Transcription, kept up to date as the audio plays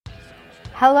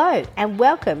Hello and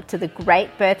welcome to the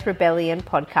Great Birth Rebellion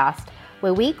podcast,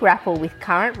 where we grapple with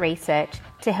current research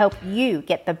to help you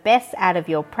get the best out of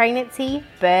your pregnancy,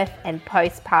 birth and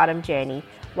postpartum journey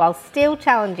while still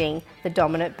challenging the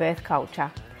dominant birth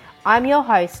culture. I'm your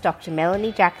host, Dr.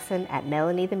 Melanie Jackson at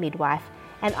Melanie the Midwife,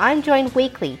 and I'm joined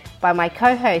weekly by my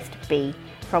co-host B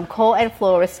from Core and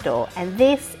Floor Restore, and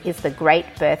this is the Great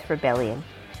Birth Rebellion.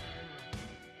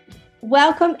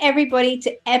 Welcome everybody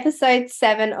to episode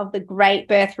 7 of the Great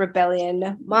Birth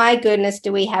Rebellion. My goodness,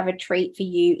 do we have a treat for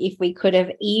you if we could have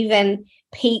even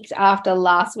peaked after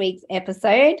last week's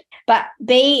episode. But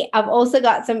B, I've also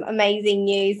got some amazing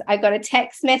news. I got a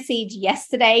text message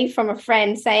yesterday from a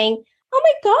friend saying, "Oh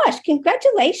my gosh,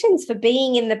 congratulations for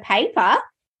being in the paper."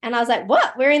 And I was like,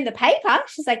 "What? We're in the paper?"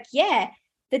 She's like, "Yeah.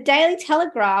 The Daily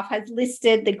Telegraph has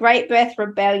listed the Great Birth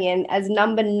Rebellion as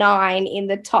number 9 in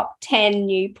the top 10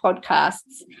 new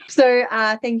podcasts." So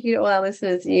thank you to all our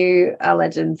listeners. You are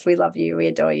legends. We love you. We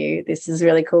adore you. This is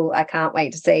really cool. I can't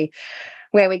wait to see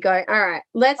where we go. All right.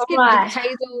 Let's get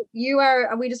Hazel.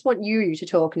 We just want you to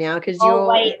talk now because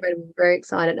you're incredibly, very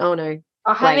excited. Oh, no.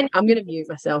 I'm going to mute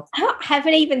myself. I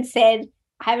haven't even said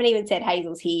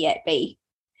Hazel's here yet, B.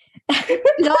 Did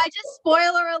I just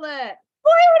spoiler alert?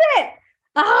 Spoiled it.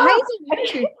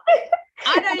 Hazel,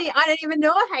 I don't even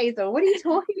know Hazel. What are you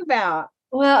talking about?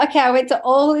 Well, okay, I went to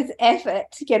all this effort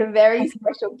to get a very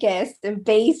special guest, and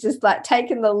B's just like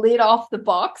taking the lid off the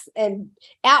box and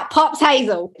out pops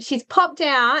Hazel. She's popped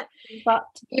out.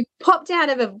 You popped out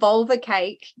of a vulva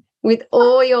cake with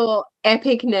all your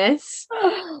epicness.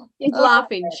 She's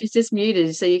laughing. She's just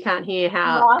muted, so you can't hear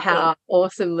how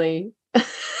awesomely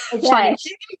funny she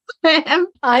is.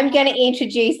 I'm going to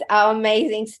introduce our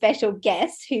amazing special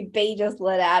guest who B just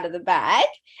let out of the bag.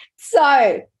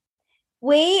 So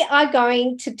we are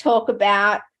going to talk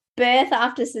about birth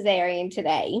after Caesarean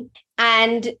today.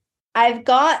 And I've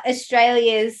got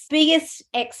Australia's biggest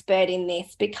expert in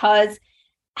this because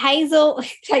Hazel,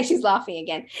 she's laughing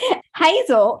again.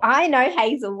 Hazel, I know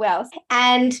Hazel well,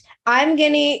 and I'm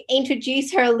going to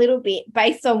introduce her a little bit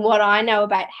based on what I know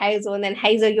about Hazel, and then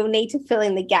Hazel, you'll need to fill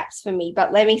in the gaps for me,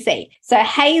 but let me see. So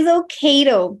Hazel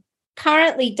Keedle,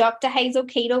 currently Dr. Hazel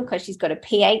Keedle, because she's got a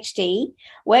PhD,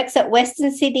 works at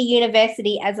Western Sydney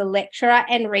University as a lecturer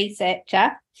and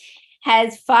researcher,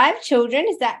 has 5 children,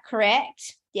 is that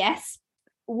correct? Yes.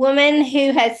 Woman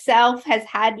who herself has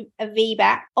had a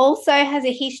VBAC, also has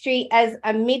a history as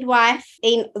a midwife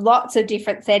in lots of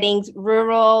different settings,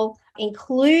 rural,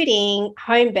 including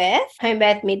home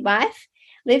birth midwife,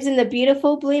 lives in the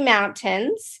beautiful Blue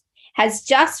Mountains, has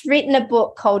just written a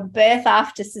book called Birth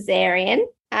After Caesarean,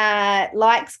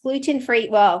 likes gluten-free,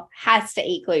 has to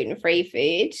eat gluten-free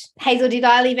food. Hazel, did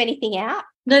I leave anything out?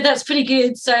 No, that's pretty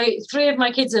good. So 3 of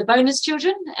my kids are bonus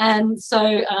children. And so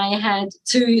I had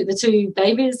the two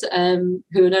babies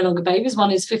who are no longer babies.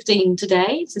 One is 15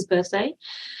 today. It's his birthday.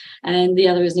 And the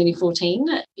other is nearly 14.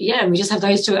 Yeah, and we just have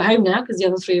those 2 at home now because the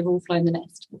other 3 have all flown the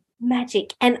nest.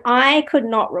 Magic. And I could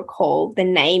not recall the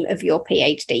name of your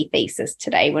PhD thesis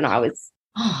today when I was...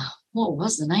 Oh, what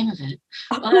was the name of it?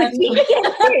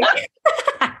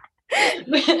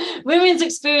 Women's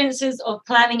experiences of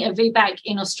planning a VBAC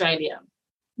in Australia.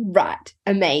 Right.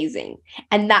 Amazing.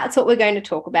 And that's what we're going to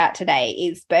talk about today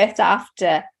is birth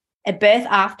after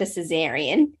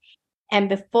Caesarean. And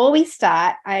before we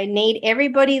start, I need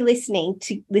everybody listening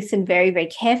to listen very, very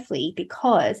carefully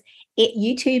because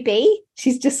you too, B,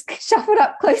 she's just shuffled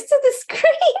up close to the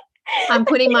screen. I'm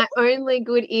putting my only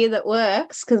good ear that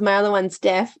works because my other one's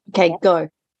deaf. Okay, go.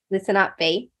 Listen up,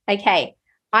 B. Okay.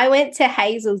 I went to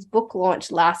Hazel's book launch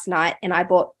last night and I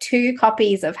bought 2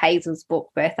 copies of Hazel's book,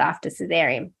 Birth After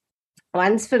Caesarean.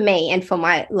 One's for me and for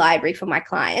my library for my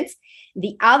clients.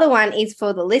 The other one is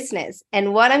for the listeners.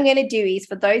 And what I'm going to do is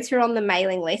for those who are on the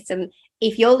mailing list, and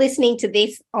if you're listening to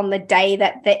this on the day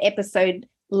that the episode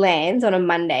lands on a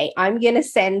Monday, I'm going to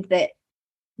send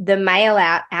the mail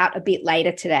out a bit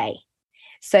later today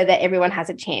so that everyone has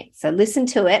a chance. So listen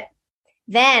to it.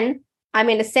 Then I'm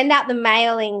going to send out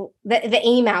the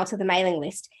email to the mailing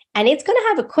list, and it's going to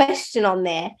have a question on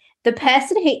there. The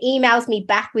person who emails me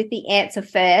back with the answer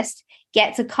first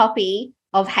gets a copy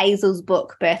of Hazel's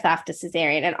book, Birth After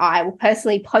Caesarean, and I will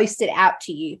personally post it out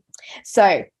to you.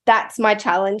 So that's my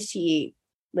challenge to you,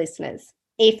 listeners.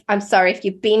 If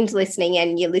you've binge listening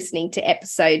and you're listening to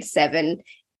episode 7,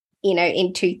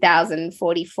 in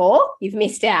 2044, you've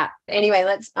missed out. Anyway,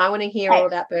 I want to hear all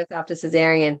about Birth After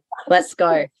Caesarean. Let's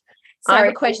go. Sorry. I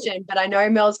have a question, but I know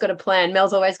Mel's got a plan.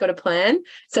 Mel's always got a plan.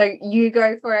 So you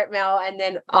go for it, Mel, and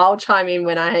then I'll chime in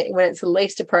when it's the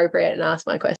least appropriate and ask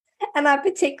my question. And I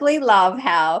particularly love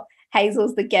how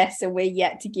Hazel's the guest and we're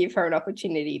yet to give her an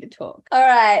opportunity to talk. All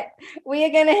right, we are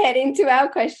going to head into our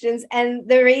questions. And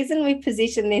the reason we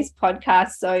position this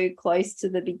podcast so close to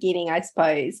the beginning, I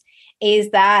suppose,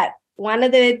 is that one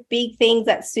of the big things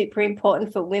that's super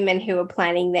important for women who are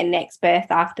planning their next birth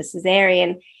after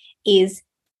cesarean is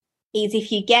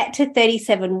if you get to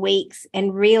 37 weeks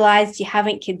and realize you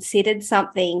haven't considered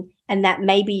something and that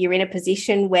maybe you're in a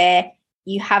position where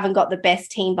you haven't got the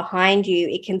best team behind you,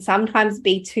 it can sometimes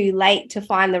be too late to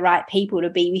find the right people to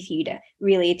be with you to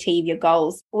really achieve your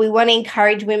goals. We want to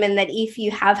encourage women that if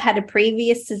you have had a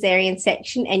previous cesarean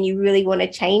section and you really want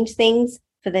to change things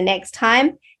for the next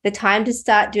time, the time to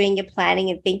start doing your planning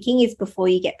and thinking is before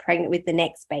you get pregnant with the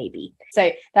next baby.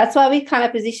 So that's why we've kind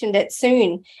of positioned it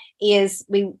soon, is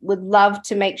we would love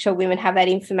to make sure women have that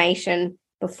information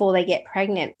before they get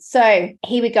pregnant. So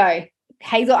here we go.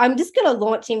 Hazel, I'm just going to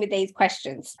launch in with these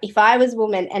questions. If I was a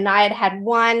woman and I had had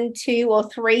 1, 2, or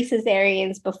 3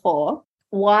 cesareans before,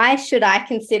 why should I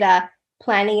consider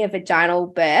planning a vaginal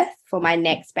birth for my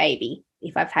next baby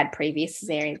if I've had previous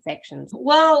cesarean sections?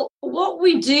 Well, what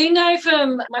we do know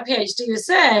from my PhD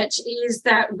research is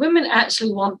that women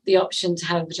actually want the option to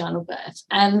have a vaginal birth,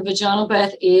 and vaginal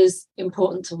birth is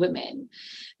important to women.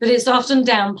 But it's often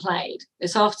downplayed.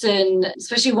 It's often,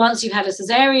 especially once you've had a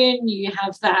cesarean, you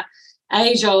have that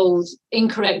age-old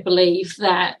incorrect belief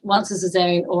that once a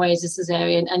cesarean, always a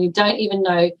cesarean, and you don't even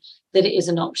know that it is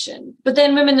an option. But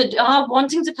then women that are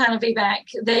wanting to plan a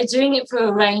VBAC, they're doing it for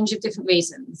a range of different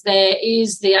reasons. There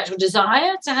is the actual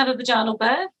desire to have a vaginal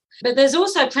birth, but there's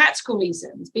also practical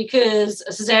reasons, because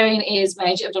a cesarean is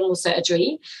major abdominal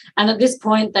surgery, and at this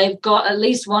point they've got at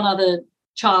least one other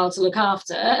child to look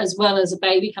after, as well as a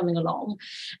baby coming along.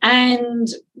 And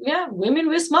yeah, women,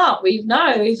 we're smart. We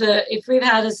know that if we've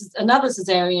had another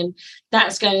cesarean,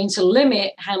 that's going to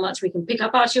limit how much we can pick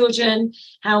up our children,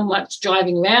 how much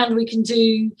driving around we can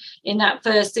do in that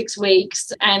first 6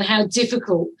 weeks, and how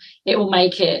difficult it will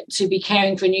make it to be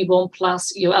caring for a newborn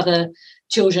plus your other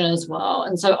children as well.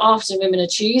 And so often women are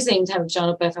choosing to have a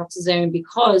vaginal birth after cesarean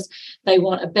because they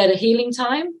want a better healing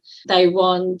time. They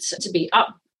want to be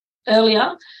up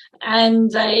earlier,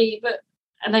 and they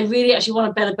really actually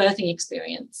want a better birthing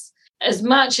experience. As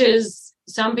much as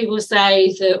some people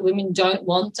say that women don't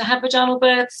want to have vaginal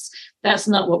births, that's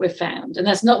not what we've found, and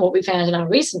that's not what we found in our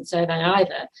recent survey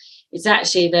either. It's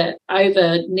actually that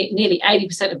over nearly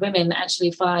 80% of women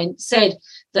actually said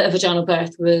that a vaginal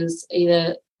birth was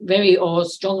either very or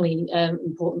strongly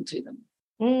important to them.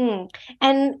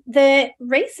 And the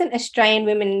recent Australian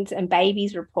Women's and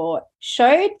Babies report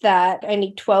showed that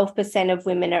only 12% of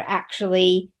women are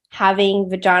actually having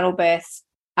vaginal births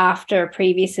after a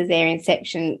previous caesarean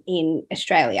section in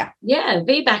Australia. Yeah,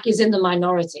 VBAC is in the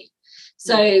minority.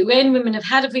 So when women have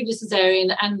had a previous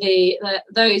cesarean, and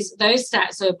those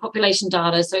stats are population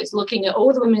data, so it's looking at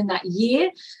all the women in that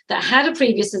year that had a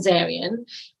previous cesarean,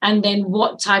 and then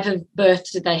what type of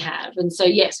birth did they have. And so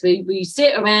yes, we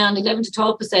sit around 11 to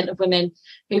 12% of women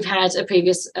who've had a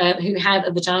previous who have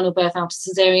a vaginal birth after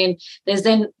cesarean. There's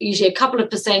then usually a couple of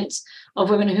percent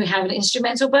of women who have an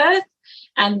instrumental birth,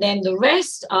 and then the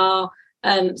rest are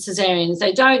cesareans.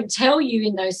 They don't tell you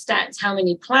in those stats how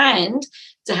many planned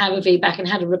to have a VBAC and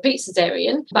had a repeat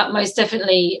cesarean, but most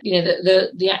definitely,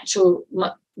 the actual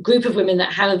group of women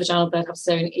that have a vaginal birth after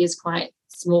cesarean is quite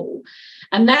small,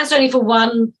 and that's only for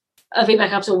a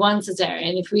VBAC after one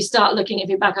cesarean. If we start looking at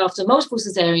VBAC after multiple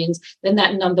cesareans, then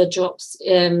that number drops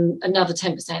another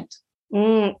 10%.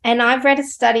 And I've read a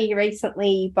study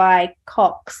recently by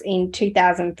Cox in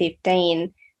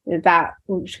 2015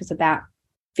 which was about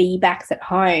VBACs at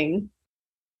home,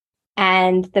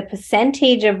 and the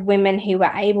percentage of women who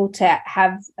were able to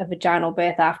have a vaginal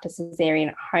birth after cesarean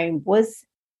at home was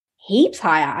heaps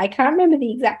higher. I can't remember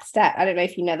the exact stat. I don't know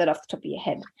if you know that off the top of your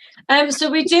head. So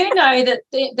we do know that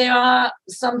there are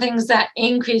some things that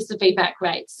increase the VBAC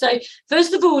rates. So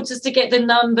first of all, just to get the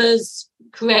numbers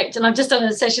correct, and I've just done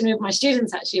a session with my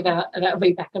students actually about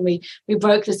VBAC, and we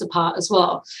broke this apart as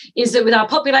well, is that with our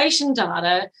population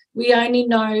data, we only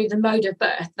know the mode of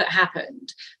birth that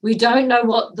happened. We don't know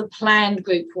what the planned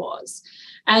group was.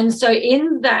 And so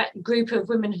in that group of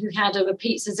women who had a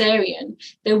repeat cesarean,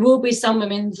 there will be some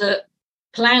women that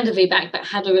planned a VBAC but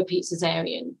had a repeat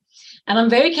cesarean. And I'm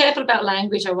very careful about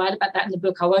language. I write about that in the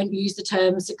book. I won't use the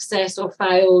term success or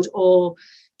failed or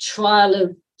trial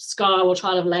of scar or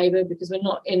trial of labour, because we're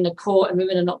not in the court and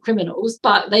women are not criminals.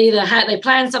 But they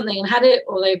planned something and had it,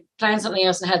 or they planned something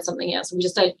else and had something else.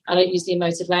 I don't use the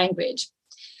emotive language.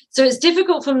 So it's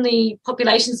difficult from the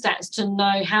population stats to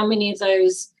know how many of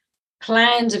those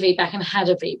planned a VBAC and had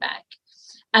a VBAC.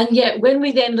 And yet when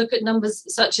we then look at numbers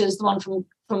such as the one from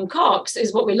from Cox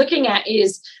is what we're looking at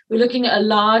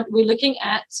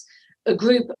a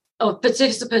group of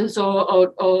participants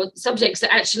or subjects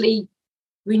that actually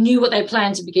we knew what they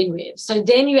planned to begin with. So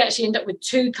then you actually end up with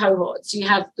two cohorts. You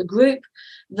have the group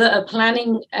that are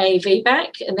planning a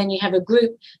VBAC, and then you have a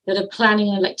group that are planning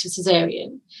an elective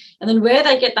cesarean. And then where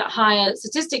they get that higher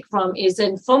statistic from is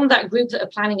then from that group that are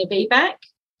planning a VBAC,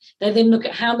 they then look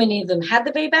at how many of them had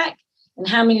the VBAC and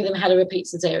how many of them had a repeat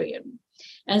cesarean.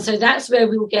 And so that's where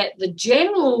we'll get the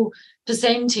general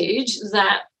percentage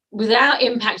that without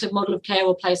impact of model of care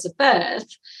or place of birth,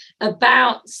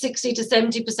 about 60 to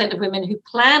 70% of women who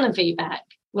plan a VBAC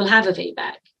will have a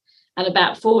VBAC, and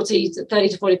about 30 to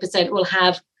 40% will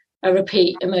have a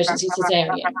repeat emergency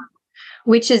cesarean.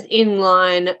 Which is in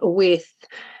line with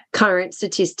current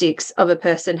statistics of a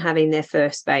person having their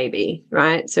first baby,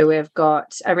 right? So we've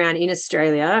got around in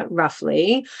Australia,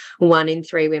 roughly 1 in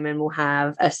 3 women will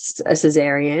have a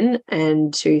cesarean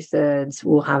and 2/3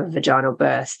 will have a vaginal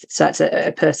birth. So that's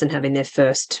a person having their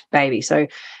first baby. So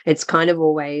it's kind of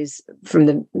always from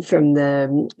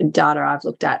the data I've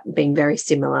looked at being very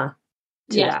similar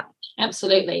to that.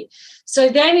 Absolutely. So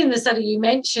then in the study you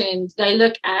mentioned, they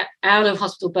look at out of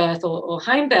hospital birth or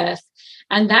home birth,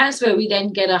 and that's where we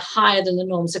then get a higher than the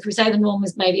norm. So if we say the norm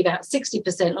is maybe about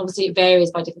 60%, obviously it varies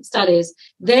by different studies.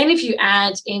 Then if you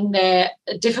add in there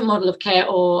a different model of care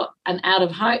or an out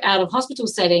of hospital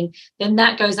setting, then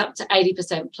that goes up to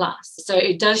 80% plus. So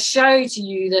it does show to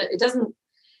you that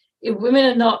women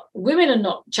are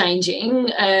not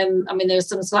changing. I mean, there's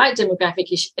some slight demographic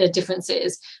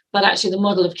differences, but actually the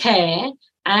model of care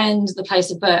and the place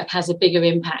of birth has a bigger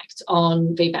impact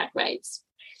on VBAC rates.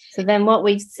 So then what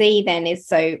we see then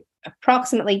is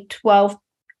approximately 12%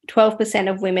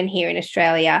 of women here in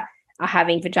Australia are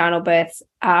having vaginal births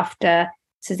after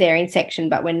caesarean section,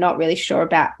 but we're not really sure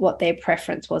about what their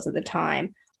preference was at the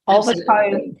time. Of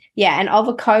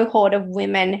a cohort of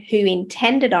women who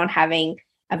intended on having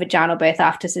a vaginal birth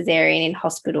after caesarean in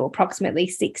hospital, approximately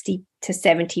 60 to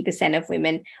 70% of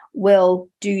women will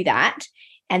do that.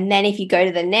 And then if you go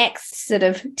to the next sort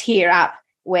of tier up,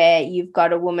 where you've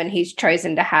got a woman who's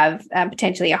chosen to have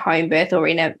potentially a home birth or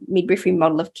in a midwifery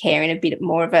model of care in a bit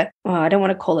more of I don't want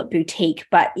to call it boutique,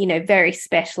 but, very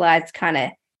specialised kind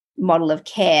of model of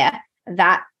care,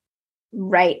 that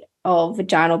rate of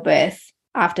vaginal birth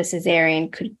after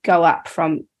caesarean could go up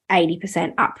from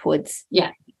 80% upwards.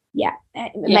 Yeah.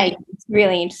 It's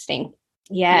really interesting.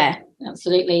 Yeah,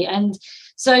 absolutely. And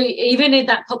so even in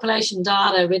that population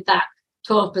data with that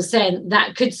 12%,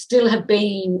 that could still have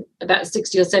been about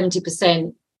 60 or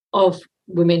 70% of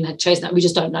women had chosen that. We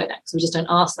just don't know that because we just don't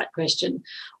ask that question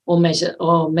or measure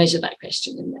that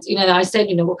question. And, I said,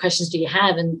 what questions do you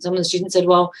have? And some of the students said,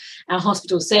 well, our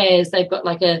hospital says they've got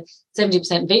like a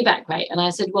 70% VBAC rate. And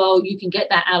I said, well, you can get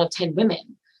that out of 10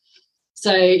 women.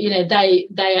 So,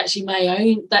 they actually may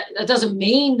own that. That doesn't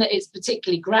mean that it's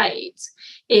particularly great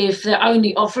if they're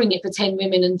only offering it for 10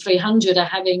 women and 300 are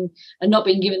not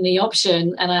being given the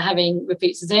option and are having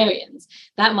repeat caesareans.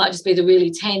 That might just be the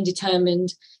really 10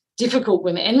 determined, difficult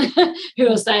women who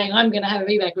are saying, I'm going to have a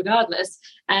VBAC regardless,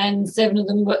 and 7 of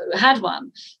them had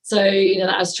one. So,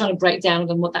 I was trying to break down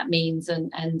on what that means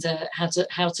and how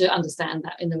to understand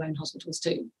that in their own hospitals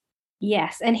too.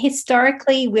 Yes, and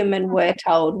historically women were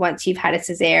told once you've had a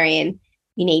caesarean,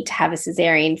 you need to have a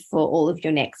caesarean for all of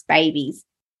your next babies.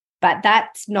 But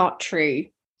that's not true.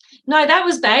 No, that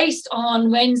was based on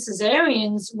when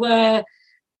caesareans were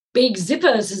big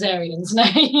zipper caesareans,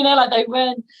 like they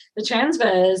weren't the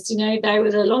transverse, they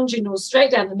were the longitudinal straight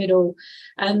down the middle.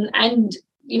 And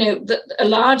a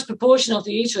large proportion of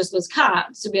the uterus was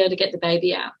cut to be able to get the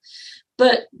baby out.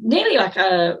 But nearly I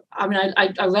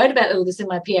wrote about all this in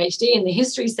my PhD in the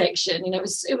history section. It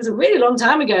was a really long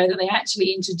time ago that they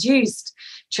actually introduced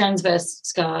transverse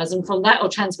scars and from that, or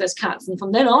transverse cuts. And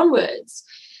from then onwards,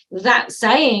 that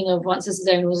saying of once a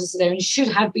caesarean was a caesarean should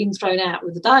have been thrown out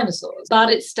with the dinosaurs,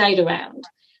 but it stayed around.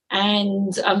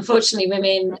 And unfortunately,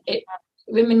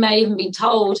 women may even be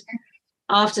told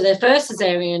after their first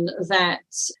caesarean that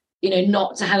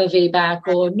not to have a VBAC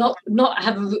or not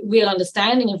have a real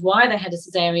understanding of why they had a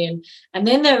caesarean, and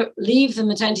then they leave the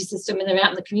maternity system and they're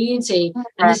out in the community,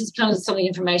 and this is kind of some of the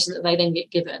information that they then get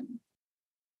given.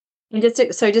 And just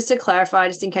to clarify,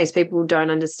 just in case people don't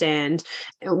understand,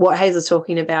 what Hazel's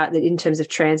talking about that in terms of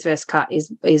transverse cut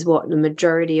is what the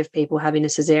majority of people having a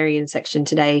caesarean section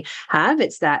today have.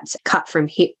 It's that cut from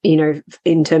hip,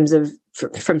 in terms of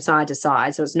from side to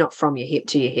side. So it's not from your hip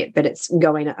to your hip, but it's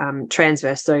going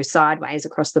transverse, so sideways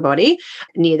across the body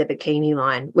near the bikini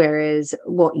line. Whereas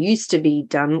what used to be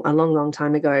done a long, long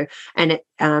time ago, and it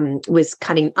was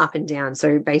cutting up and down.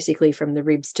 So basically from the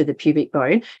ribs to the pubic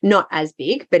bone, not as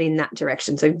big, but in that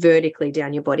direction. So vertically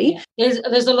down your body. Yeah.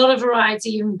 There's a lot of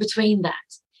variety in between that.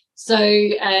 So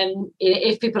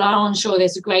if people are unsure,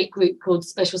 there's a great group called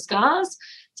Special Scars,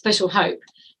 Special Hope.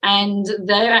 And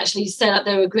they're actually set up,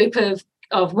 they're a group of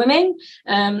women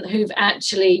who've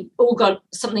actually all got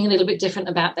something a little bit different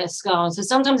about their scars. So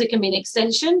sometimes it can be an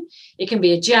extension, it can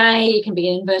be a J, it can be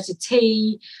an inverted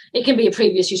T, it can be a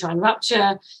previous uterine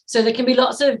rupture. So there can be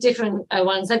lots of different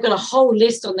ones. They've got a whole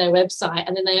list on their website,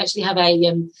 and then they actually have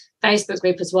a Facebook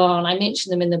group as well. And I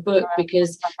mention them in the book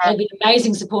because they've been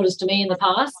amazing supporters to me in the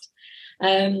past.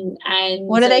 And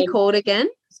what are they called again?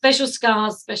 Special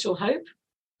Scars, Special Hope.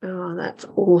 Oh, that's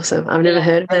awesome. I've never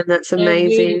heard of them. That's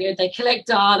amazing. Really good. They collect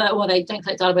data, or they don't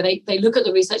collect data, but they look at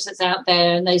the research that's out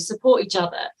there, and they support each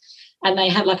other. And they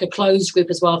have like a closed group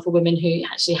as well for women who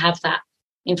actually have that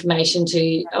information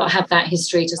or have that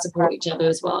history to support each other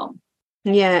as well.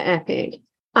 Yeah, epic.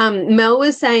 Mel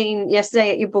was saying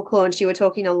yesterday at your book launch, you were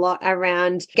talking a lot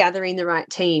around gathering the right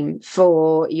team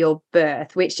for your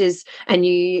birth, and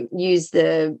you use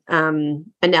the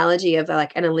analogy of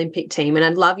like an Olympic team. And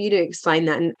I'd love you to explain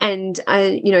that. And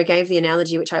I, gave the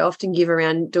analogy, which I often give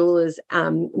around doulas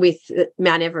with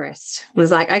Mount Everest. I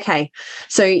was like, okay,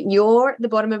 so you're at the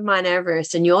bottom of Mount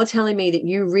Everest and you're telling me that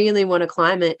you really want to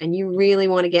climb it and you really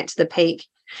want to get to the peak.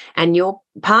 And your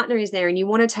partner is there and you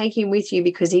want to take him with you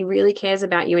because he really cares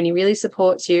about you and he really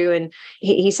supports you and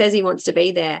he says he wants to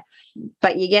be there.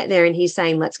 But you get there and he's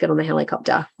saying, let's get on the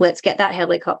helicopter. Let's get that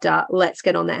helicopter. Let's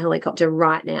get on that helicopter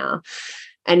right now.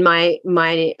 And my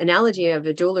analogy of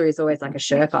a doula is always like a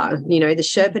Sherpa. The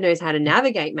Sherpa knows how to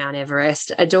navigate Mount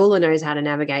Everest. A doula knows how to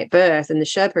navigate birth. And the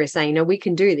Sherpa is saying, no, we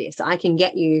can do this. I can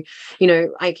get you,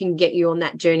 I can get you on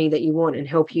that journey that you want and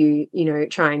help you,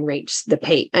 try and reach the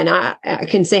peak. And I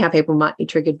can see how people might be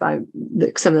triggered by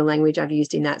some of the language I've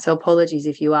used in that. So apologies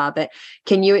if you are, but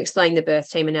can you explain the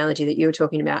birth team analogy that you were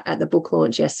talking about at the book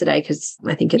launch yesterday? Because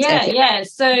I think it's epic. Yeah.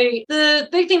 So the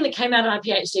big thing that came out of my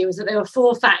PhD was that there were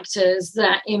 4 factors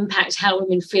that impact how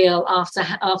women feel after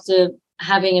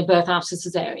having a birth after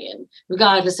cesarean,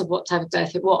 regardless of what type of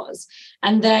birth it was.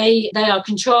 And they are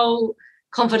control,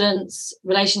 confidence,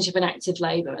 relationship, and active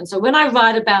labor. And so when I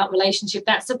write about relationship,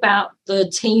 that's about the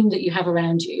team that you have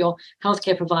around you, your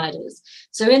healthcare providers.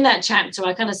 So in that chapter,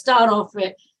 I kind of start off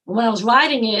with when I was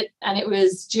writing it, and it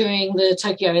was during the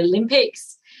Tokyo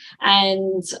Olympics.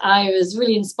 And I was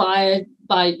really inspired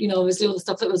by, obviously all the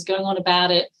stuff that was going on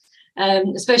about it.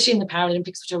 Especially in the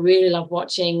Paralympics, which I really love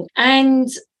watching. And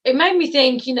it made me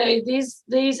think,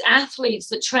 these athletes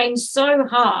that train so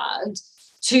hard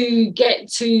to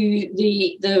get to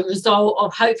the result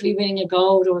of hopefully winning a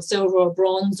gold or a silver or a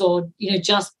bronze or,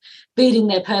 just beating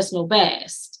their personal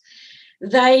best,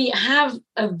 they have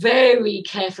a very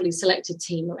carefully selected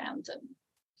team around them.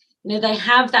 They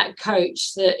have that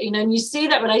coach that, and you see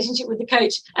that relationship with the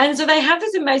coach. And so they have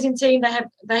this amazing team. They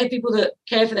have people that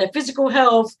care for their physical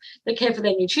health, that care for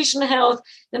their nutritional health.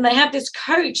 Then they have this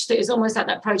coach that is almost like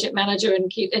that project manager and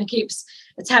keeps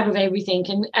a tab of everything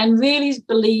and really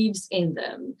believes in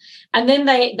them. And then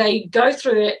they go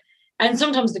through it. And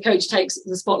sometimes the coach takes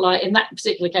the spotlight in that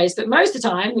particular case. But most of the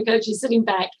time, the coach is sitting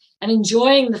back and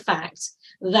enjoying the fact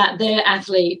that their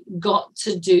athlete got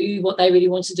to do what they really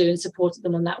want to do and supported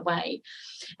them in that way.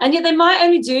 And yet they might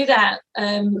only do that,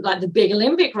 like the big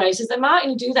Olympic races, they might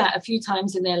only do that a few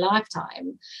times in their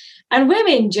lifetime. And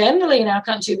women generally in our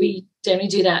country, we generally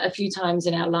do that a few times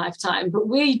in our lifetime, but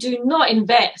we do not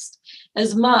invest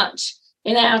as much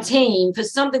in our team for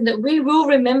something that we will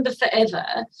remember forever,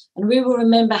 and we will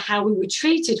remember how we were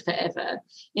treated forever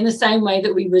in the same way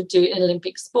that we would do in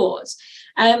Olympic sports.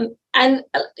 And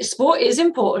sport is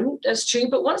important, that's true,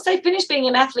 but once they finish being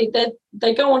an athlete,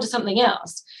 they go on to something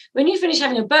else. When you finish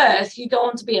having a birth, you go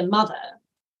on to be a mother.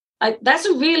 That's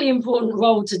a really important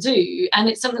role to do, and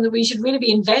it's something that we should really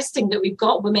be investing, that we've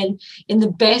got women in the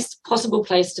best possible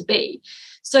place to be.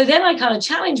 So then I kind of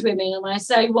challenge women and I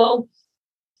say, well,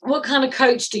 what kind of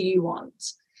coach do you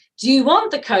want? Do you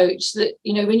want the coach that,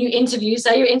 when you interview,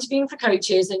 say you're interviewing for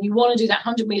coaches and you want to do that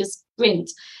 100-meter sprint,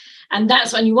 and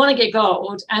that's when you want to get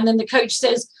gold, and then the coach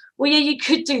says, well, yeah, you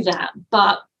could do that,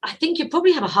 but I think you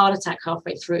probably have a heart attack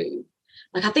halfway through.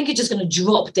 Like, I think you're just going to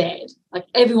drop dead. Like,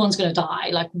 everyone's going to die.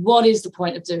 Like, what is the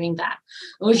point of doing that?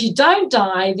 Or if you don't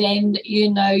die, then,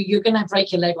 you're going to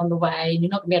break your leg on the way and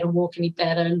you're not going to be able to walk any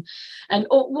better. And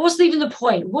what's even the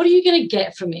point? What are you going to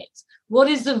get from it? What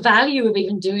is the value of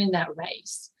even doing that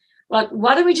race? like,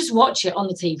 why don't we just watch it on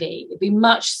the TV? It'd be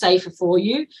much safer for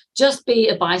you. Just be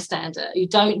a bystander. You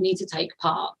don't need to take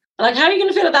part. Like, how are you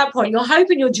going to feel at that point? Your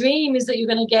hope and your dream is that you're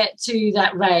going to get to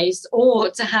that race or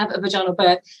to have a vaginal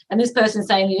birth, and this person's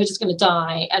saying that you're just going to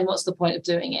die, and what's the point of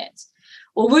doing it?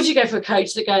 Or would you go for a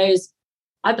coach that goes,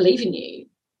 I believe in you.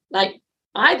 Like,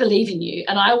 I believe in you,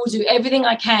 and I will do everything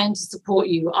I can to support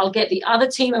you. I'll get the other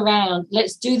team around.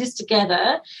 Let's do this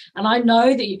together. And I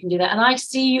know that you can do that. And I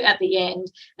see you at the end.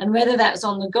 And whether that's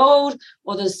on the gold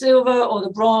or the silver or the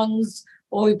bronze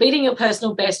or beating your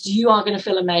personal best, you are going to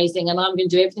feel amazing. And I'm going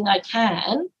to do everything I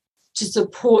can to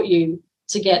support you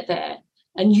to get there.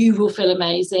 And you will feel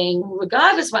amazing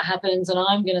regardless what happens. And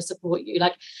I'm going to support you.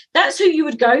 Like, that's who you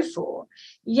would go for.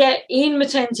 Yet in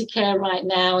maternity care right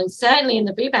now, and certainly in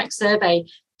the VBAC survey,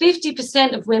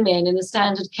 50% of women in the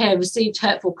standard care received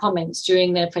hurtful comments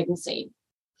during their pregnancy.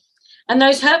 And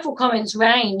those hurtful comments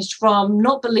ranged from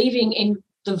not believing in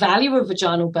the value of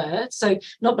vaginal birth, so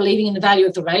not believing in the value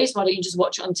of the race. Why don't you just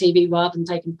watch it on TV rather than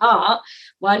taking part?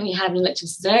 Why don't you have an elective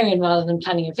cesarean rather than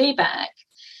planning a VBAC?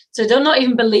 So they're not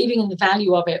even believing in the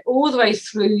value of it, all the way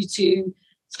through to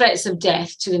threats of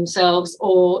death to themselves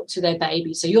or to their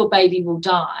baby. So your baby will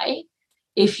die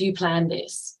if you plan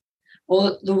this.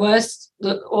 Or one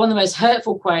of the most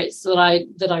hurtful quotes that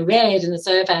I read in the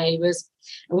survey was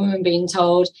a woman being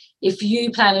told, if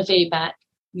you plan a VBAC,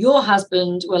 your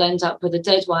husband will end up with a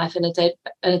dead wife and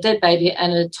a dead baby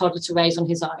and a toddler to raise on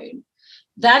his own.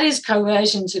 That is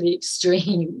coercion to the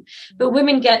extreme. But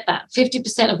women get that.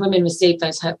 50% of women receive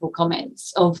those hurtful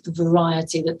comments of the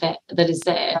variety that is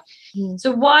there. Mm.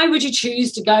 So why would you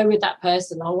choose to go with that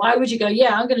person? Or why would you go,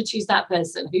 yeah, I'm going to choose that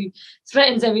person who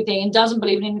threatens everything and doesn't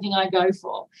believe in anything I go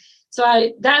for?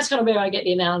 So that's kind of where I get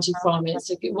the analogy from. It's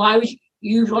like, why would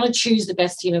you want to choose the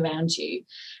best team around you?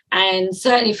 And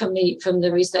certainly from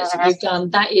the research that we've done,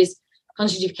 that is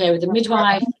consultative care with a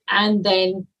midwife and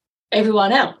then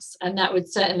everyone else, and that would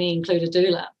certainly include a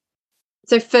doula.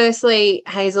 So firstly,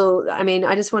 Hazel, I mean,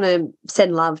 I just want to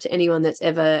send love to anyone that's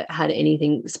ever had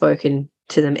anything spoken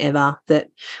to them ever that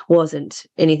wasn't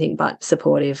anything but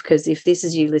supportive, because if this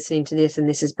is you listening to this and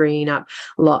this is bringing up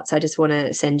lots, I just want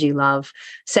to send you love.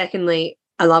 Secondly,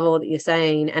 I love all that you're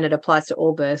saying, and it applies to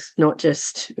all birth, not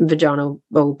just vaginal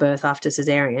or birth after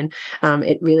cesarean.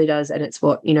 It really does, and it's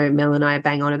what, Mel and I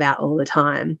bang on about all the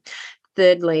time.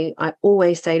 Thirdly, I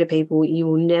always say to people, you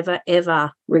will never,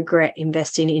 ever regret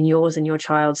investing in yours and your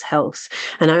child's health.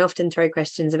 And I often throw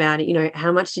questions about it,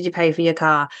 how much did you pay for your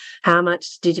car? How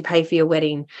much did you pay for your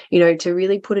wedding? To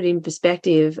really put it in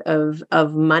perspective of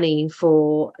money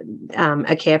for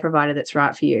a care provider that's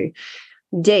right for you.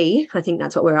 D, I think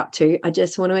that's what we're up to. I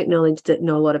just want to acknowledge that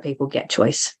not a lot of people get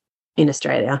choice in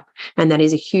Australia, and that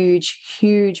is a huge,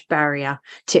 huge barrier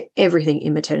to everything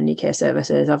in maternity care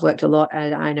services. I've worked a lot,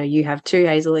 and I know you have too,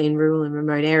 Hazel, in rural and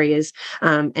remote areas.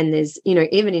 And there's,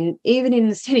 even in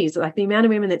the cities, like the amount of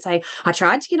women that say, I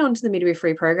tried to get onto the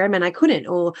midwifery program and I couldn't,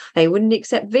 or they wouldn't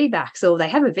accept VBACs, or they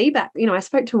have a VBAC. I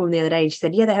spoke to a woman the other day and she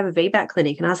said, yeah, they have a VBAC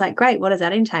clinic. And I was like, great, what does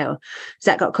that entail? Has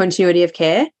that got continuity of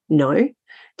care? No.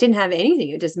 Didn't have anything.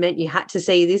 It just meant you had to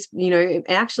see this, it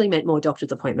actually meant more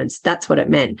doctor's appointments. That's what it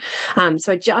meant.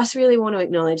 So I just really want to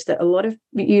acknowledge that a lot of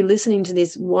you listening to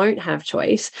this won't have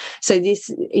choice. So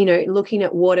this, looking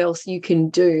at what else you can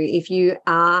do if you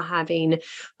are having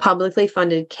publicly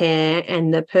funded care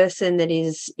and the person that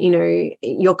is,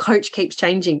 your coach keeps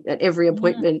changing at every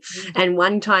appointment. Mm-hmm. And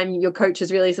one time your coach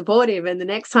is really supportive and the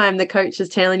next time the coach is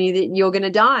telling you that you're going to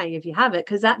die if you have it,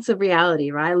 because that's a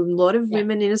reality, right? A lot of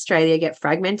women in Australia get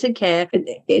fragmented care.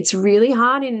 It's really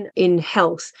hard in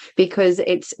health because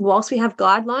whilst we have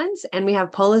guidelines and we have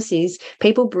policies,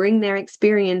 people bring their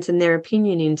experience and their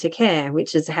opinion into care,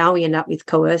 which is how we end up with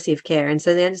coercive care. And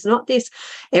so then it's not this,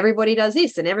 everybody does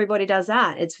this and everybody does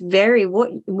that. It's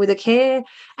with the care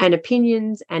and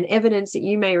opinions and evidence that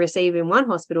you may receive in one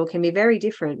hospital can be very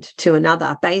different to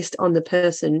another based on the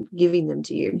person giving them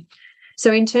to you.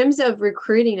 So in terms of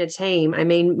recruiting a team, I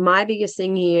mean, my biggest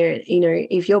thing here,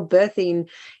 if you're birthing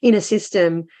in a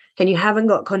system and you haven't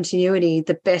got continuity,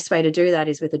 the best way to do that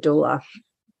is with a doula.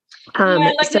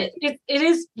 It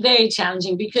is very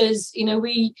challenging because,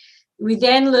 we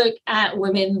then look at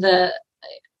women that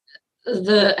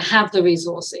have the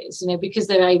resources, because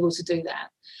they're able to do that.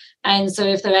 And so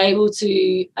if they're able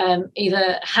to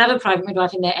either have a private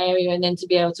midwife in their area and then to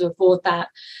be able to afford that,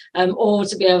 or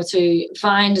to be able to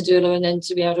find a doula and then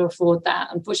to be able to afford that.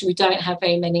 Unfortunately, we don't have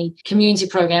very many community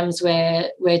programs where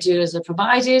doulas are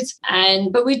provided.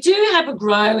 But we do have a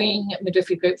growing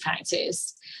midwifery group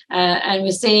practice. And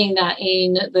we're seeing that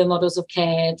in the models of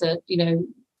care that,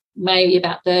 maybe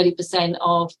about 30%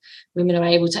 of women are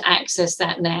able to access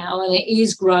that now, and it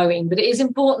is growing. But it is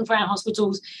important for our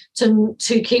hospitals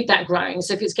to keep that growing.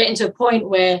 So if it's getting to a point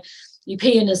where you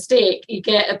pee in a stick, you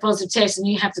get a positive test and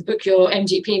you have to book your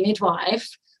MGP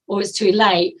midwife, or it's too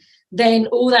late, then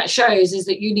all that shows is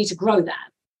that you need to grow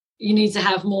that. You need to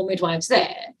have more midwives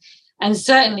there. And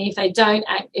certainly if they don't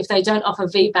offer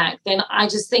VBAC, then I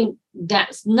just think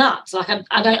that's nuts. Like,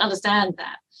 I don't understand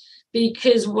that,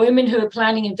 because women who are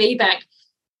planning a VBAC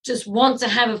just want to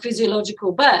have a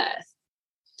physiological birth.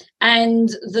 And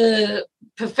the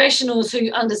professionals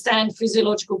who understand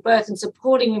physiological birth and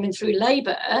supporting women through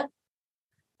labour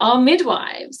are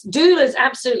midwives. Doulas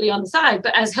absolutely on the side,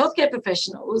 but as healthcare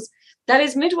professionals, that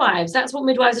is midwives. That's what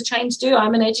midwives are trained to do.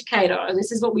 I'm an educator.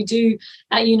 This is what we do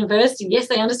at university. Yes,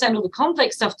 they understand all the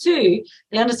complex stuff too.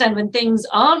 They understand when things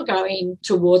aren't going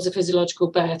towards a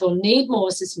physiological birth or need more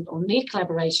assistance or need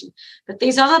collaboration. But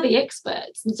these are the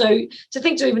experts. And so to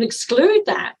think to even exclude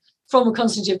that from a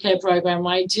continuity of care program,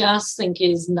 I just think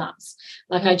is nuts.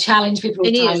 Like, I challenge people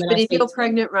all the time. But if you're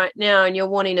pregnant right now and you're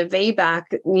wanting a VBAC,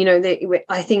 you know,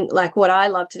 I think, like, what I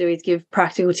love to do is give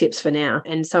practical tips for now.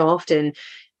 And so often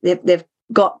they've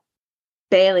got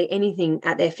barely anything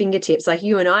at their fingertips. Like,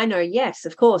 you and I know, yes,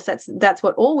 of course, that's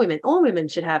what all women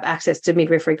should have access to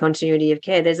midwifery continuity of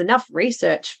care. There's enough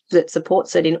research that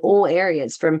supports it in all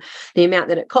areas, from the amount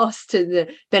that it costs to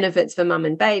the benefits for mum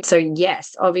and babe. So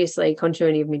yes, obviously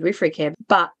continuity of midwifery care,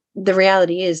 but the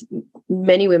reality is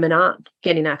many women aren't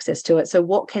getting access to it. So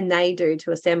what can they do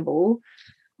to assemble?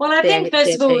 Well, I think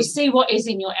first of all, see what is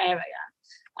in your area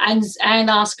and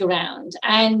ask around,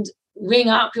 and ring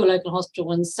up your local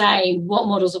hospital and say, what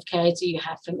models of care do you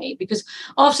have for me? Because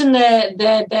often they're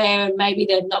there and maybe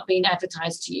they're not being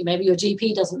advertised to you. Maybe your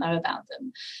GP doesn't know about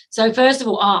them. So first of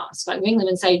all, ask, like, ring them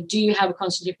and say, do you have a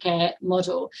continuity of care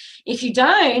model? If you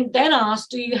don't, then ask,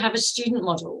 do you have a student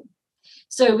model?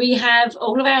 So we have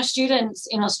all of our students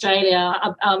in Australia,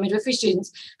 our midwifery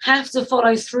students, have to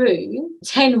follow through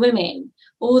 10 women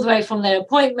all the way from their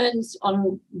appointments,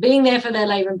 on being there for their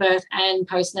labour and birth, and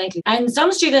postnatally. And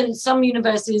some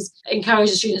universities encourage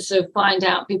the students to find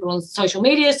out people on social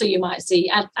media, so you might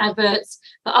see adverts,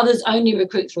 but others only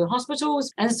recruit through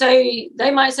hospitals. And so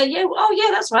they might say,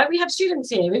 that's right, we have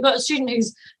students here. We've got a student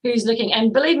who's looking.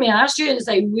 And believe me, our students,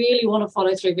 they really want to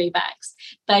follow through VBACs.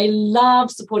 They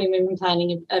love supporting women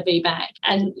planning a VBAC.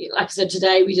 And like I said,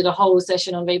 today we did a whole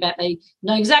session on VBAC. They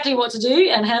know exactly what to do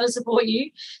and how to support you.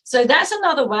 So that's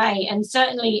another way. And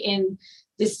certainly in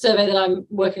this survey that I'm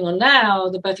working on now,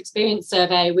 the Birth Experience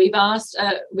Survey,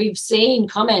 we've seen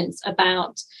comments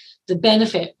about the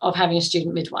benefit of having a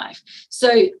student midwife.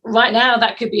 So right now,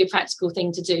 that could be a practical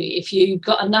thing to do. If you've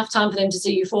got enough time for them to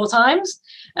see you 4 times,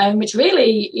 which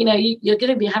really, you're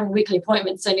going to be having weekly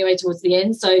appointments anyway towards the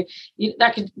end. So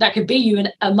that could be you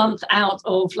a month out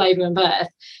of labour and birth.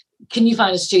 Can you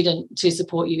find a student to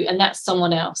support you? And that's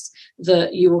someone else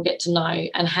that you will get to know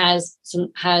and has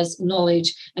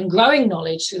knowledge and growing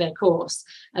knowledge through their course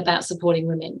about supporting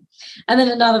women. And then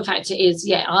another factor is,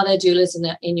 are there doulas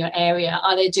in your area?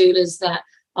 Are there doulas that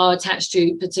are attached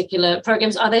to particular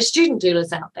programs? Are there student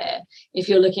doulas out there if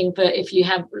you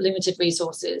have limited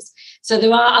resources? So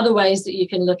there are other ways that you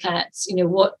can look at,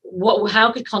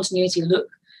 how could continuity look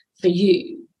for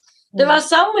you? There are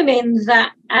some women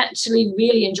that actually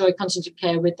really enjoy continuity of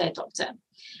care with their doctor.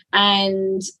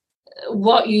 And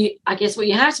what you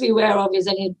have to be aware of is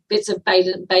any bits of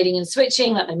baiting and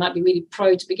switching, that they might be really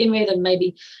pro to begin with and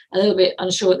maybe a little bit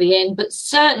unsure at the end. But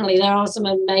certainly there are some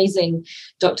amazing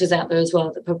doctors out there as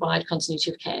well that provide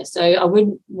continuity of care. So I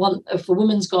wouldn't want, if a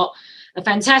woman's got a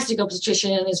fantastic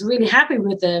obstetrician and is really happy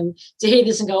with them, to hear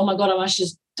this and go, oh my God, I must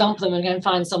just dump them and go and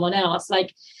find someone else.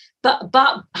 But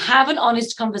have an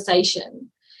honest conversation,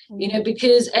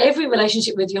 because every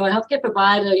relationship with your healthcare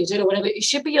provider, your doula, whatever, it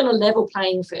should be on a level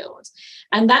playing field.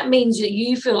 And that means that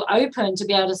you feel open to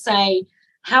be able to say,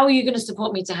 how are you going to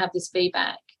support me to have this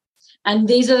feedback? And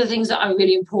these are the things that are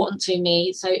really important to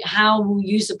me. So how will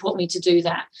you support me to do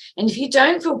that? And if you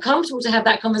don't feel comfortable to have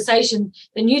that conversation,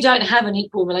 then you don't have an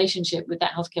equal relationship with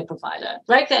that healthcare provider.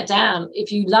 Break that down.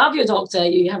 If you love your doctor,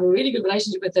 you have a really good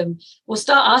relationship with them, well,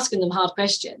 start asking them hard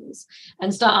questions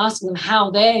and start asking them how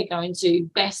they're going to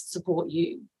best support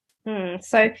you.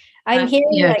 So I'm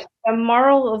hearing like the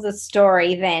moral of the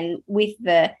story then with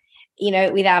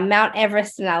with our Mount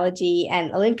Everest analogy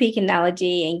and Olympic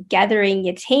analogy and gathering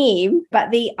your team. But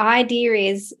the idea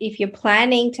is, if you're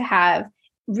planning to have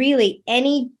really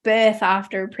any birth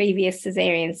after a previous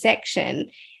caesarean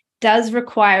section, does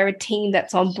require a team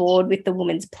that's on board with the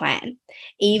woman's plan,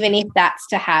 even if that's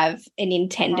to have an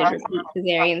intended repeat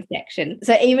cesarean section.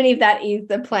 So even if that is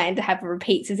the plan to have a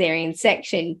repeat cesarean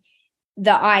section,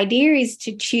 the idea is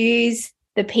to choose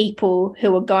the people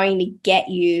who are going to get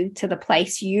you to the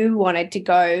place you wanted to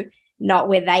go, not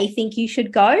where they think you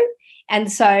should go.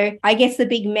 And so I guess the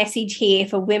big message here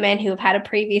for women who have had a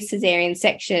previous cesarean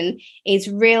section is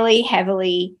really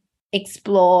heavily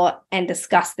explore and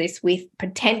discuss this with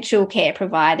potential care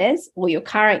providers or your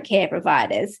current care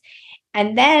providers.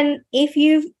 And then if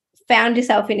you've found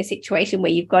yourself in a situation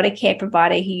where you've got a care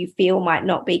provider who you feel might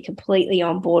not be completely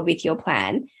on board with your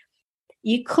plan,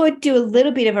 you could do a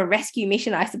little bit of a rescue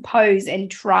mission, I suppose, and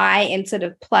try and sort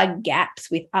of plug gaps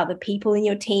with other people in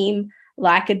your team,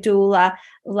 like a doula,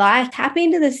 like tap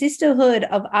into the sisterhood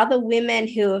of other women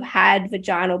who have had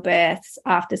vaginal births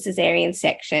after cesarean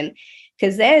section,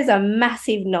 because there's a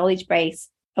massive knowledge base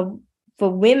for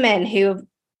women who have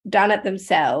done it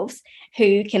themselves,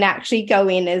 who can actually go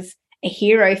in as a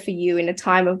hero for you in a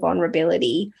time of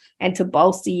vulnerability and to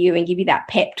bolster you and give you that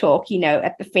pep talk, you know,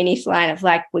 at the finish line of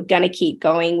like, we're going to keep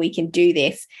going, we can do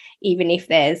this, even if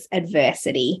there's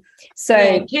adversity. So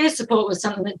yeah, peer support was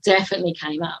something that definitely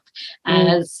came up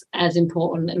as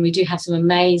important. And we do have some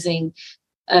amazing,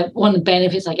 one of the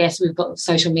benefits, I guess, we've got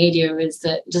social media is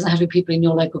that it doesn't have to be people in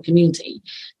your local community.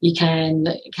 You can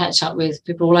catch up with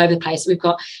people all over the place. We've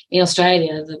got in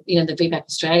Australia, the VBAC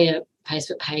Australia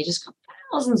Facebook page has got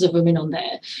thousands of women on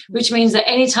there, which means that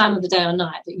any time of the day or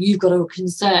night that you've got a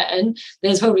concern,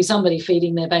 there's probably somebody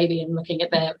feeding their baby and looking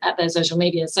at their social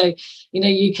media. So, you know,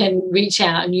 you can reach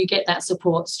out and you get that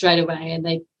support straight away,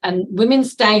 and women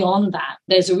stay on that.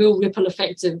 There's a real ripple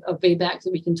effect of VBAC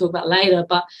that we can talk about later,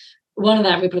 but one of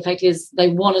that ripple effect is they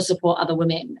want to support other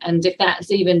women. And if that's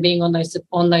even being on those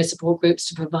support groups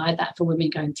to provide that for women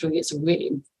going through, it's a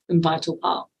really vital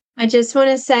part. I just want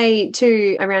to say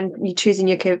too, around you choosing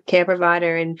your care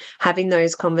provider and having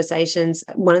those conversations,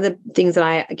 one of the things that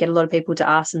I get a lot of people to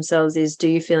ask themselves is, do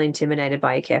you feel intimidated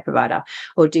by your care provider,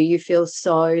 or do you feel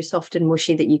so soft and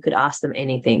mushy that you could ask them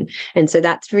anything? And so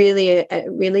that's really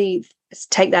really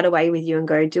take that away with you and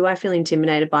go, do I feel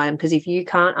intimidated by them? Because if you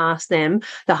can't ask them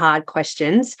the hard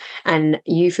questions and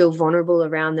you feel vulnerable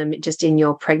around them just in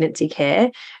your pregnancy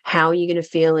care, how are you going to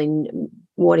feel in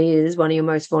what is one of your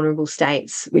most vulnerable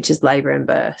states, which is labour and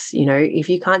birth? You know, if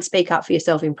you can't speak up for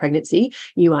yourself in pregnancy,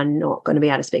 you are not going to be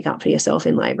able to speak up for yourself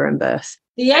in labour and birth.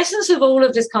 The essence of all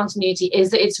of this continuity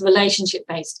is that it's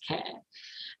relationship-based care.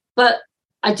 But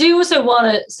I do also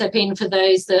want to step in for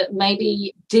those that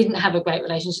maybe didn't have a great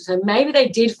relationship. So maybe they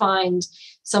did find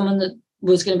someone that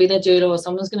was going to be their doula, or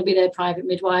someone's going to be their private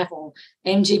midwife or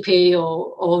MGP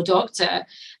or doctor,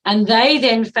 and they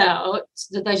then felt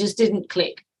that they just didn't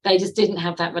click. They just didn't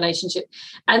have that relationship.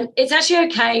 And it's actually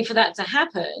okay for that to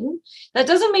happen. That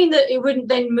doesn't mean that it wouldn't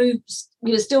then move,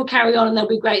 you know, still carry on and there'll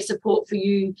be great support for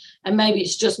you. And maybe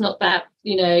it's just not that,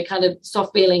 you know, kind of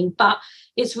soft feeling, but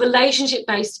it's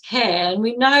relationship-based care. And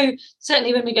we know,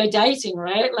 certainly when we go dating,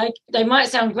 right, like they might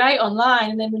sound great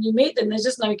online, and then when you meet them, there's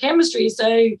just no chemistry,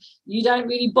 so you don't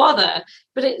really bother.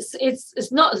 But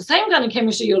it's not the same kind of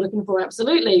chemistry you're looking for,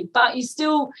 absolutely, but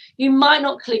you might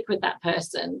not click with that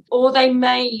person, or there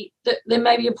may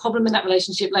be a problem in that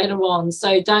relationship later on.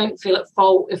 So don't feel at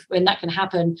fault when that can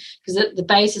happen, because the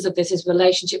basis of this is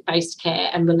relationship-based care,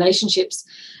 and relationships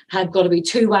have got to be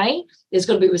two-way. There's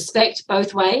got to be respect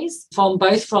both ways,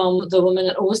 both from the woman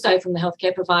and also from the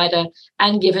healthcare provider,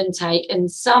 and give and take. And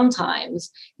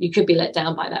sometimes you could be let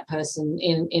down by that person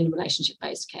in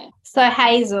relationship-based care. So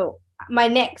Hazel, my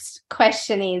next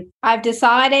question is, I've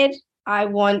decided I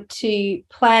want to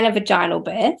plan a vaginal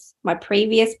birth. My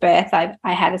previous birth, I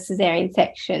had a cesarean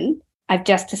section. I've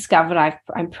just discovered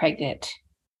I'm pregnant.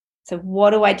 So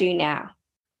what do I do now?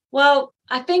 Well,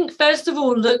 I think first of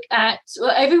all,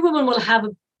 every woman will have a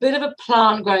bit of a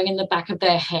plant growing in the back of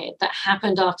their head that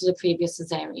happened after the previous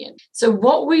cesarean. So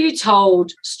what were you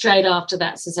told straight after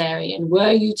that cesarean?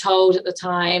 Were you told at the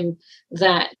time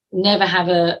that never have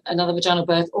another vaginal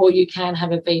birth, or you can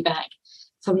have a VBAC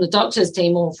from the doctor's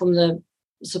team or from the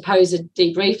supposed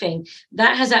debriefing?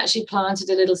 That has actually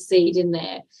planted a little seed in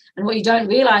there. And what you don't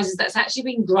realise is that's actually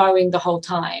been growing the whole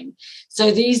time. So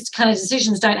these kind of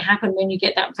decisions don't happen when you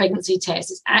get that pregnancy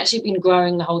test. It's actually been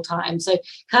growing the whole time. So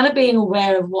kind of being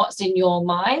aware of what's in your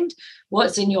mind,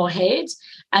 what's in your head,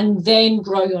 and then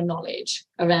grow your knowledge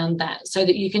around that so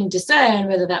that you can discern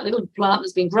whether that little plant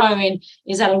that's been growing,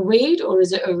 is that a weed or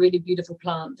is it a really beautiful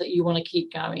plant that you want to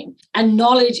keep going? And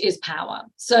knowledge is power.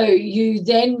 So you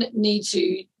then need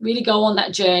to really go on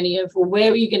that journey of, well,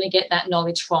 where are you going to get that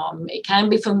knowledge from? It can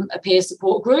be from a peer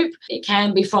support group. It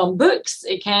can be from books.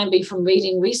 It can be from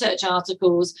reading research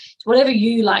articles, whatever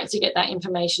you like to get that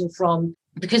information from.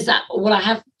 Because that, what I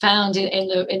have found in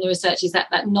the research is that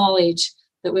knowledge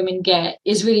that women get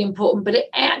is really important, but it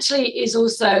actually is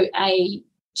also a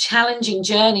challenging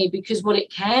journey, because what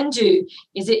it can do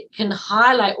is it can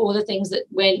highlight all the things that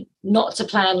went not to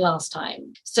plan last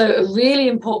time. So a really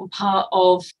important part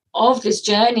of this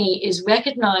journey is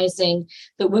recognizing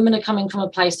that women are coming from a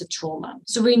place of trauma.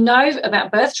 So we know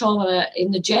about birth trauma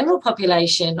in the general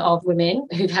population of women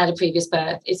who've had a previous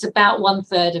birth. It's about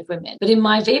 1/3 of women. But in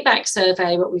my VBAC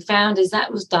survey, what we found is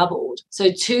that was doubled. So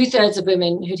 2/3 of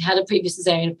women who'd had a previous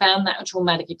cesarean found that a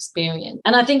traumatic experience.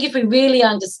 And I think if we really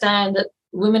understand that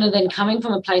women are then coming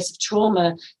from a place of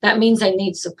trauma, that means they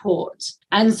need support.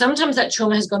 And sometimes that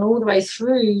trauma has gone all the way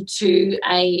through to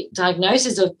a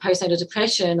diagnosis of postnatal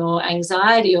depression or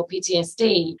anxiety or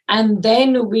PTSD. And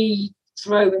then we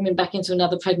throw women back into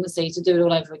another pregnancy to do it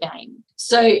all over again.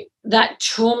 So that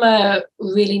trauma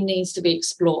really needs to be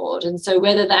explored. And so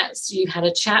whether that's you've had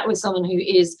a chat with someone who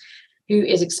is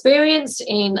experienced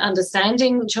in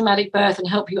understanding traumatic birth and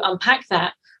help you unpack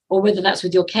that, or whether that's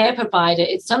with your care provider,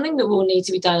 it's something that will need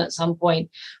to be done at some point.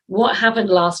 What happened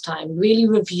last time? Really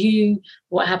review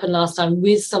what happened last time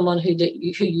with someone who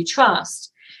you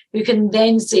trust, who can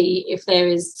then see if there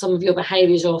is some of your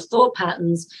behaviours or thought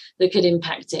patterns that could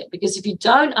impact it. Because if you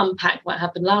don't unpack what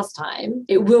happened last time,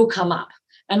 it will come up.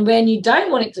 And when you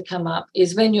don't want it to come up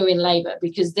is when you're in labour,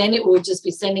 because then it will just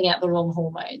be sending out the wrong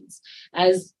hormones.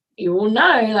 As you all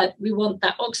know, like, we want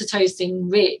that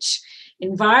oxytocin-rich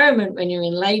environment when you're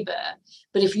in labor.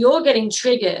 But if you're getting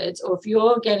triggered or if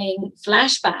you're getting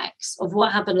flashbacks of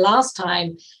what happened last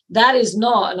time, that is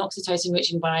not an oxytocin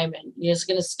rich environment. You're just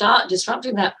going to start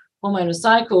disrupting that hormonal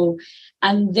cycle,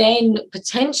 and then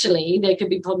potentially there could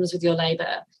be problems with your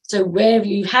labor. So wherever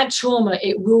you've had trauma,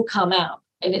 it will come out,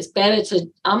 and it's better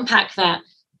to unpack that,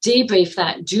 debrief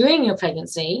that during your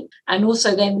pregnancy, and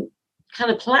also then kind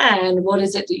of plan what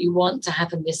is it that you want to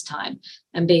happen this time,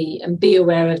 and be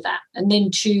aware of that, and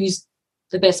then choose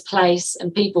the best place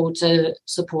and people to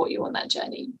support you on that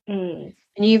journey. And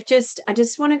I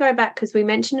just want to go back, because we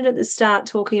mentioned it at the start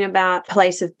talking about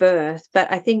place of birth,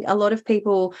 but I think a lot of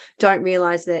people don't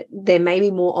realise that there may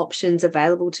be more options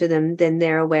available to them than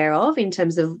they're aware of in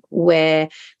terms of where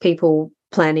people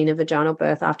planning a vaginal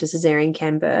birth after caesarean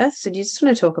can birth. So do you just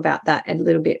want to talk about that a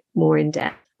little bit more in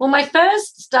depth? Well, my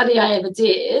first study I ever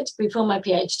did before my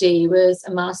PhD was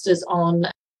a master's on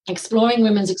exploring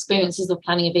women's experiences of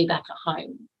planning a VBAC at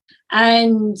home.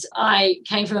 And I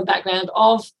came from a background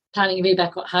of planning a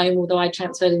VBAC at home, although I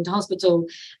transferred into hospital.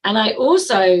 And I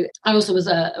also was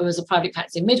a private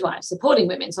practicing midwife supporting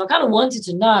women. So I kind of wanted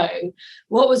to know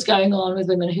what was going on with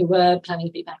women who were planning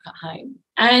a VBAC at home.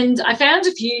 And I found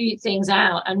a few things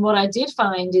out. And what I did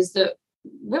find is that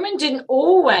women didn't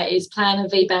always plan a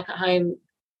VBAC at home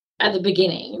at the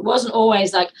beginning. It wasn't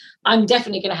always like, I'm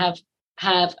definitely going to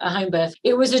have a home birth.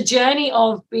 It was a journey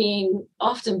of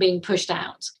often being pushed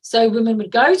out. So women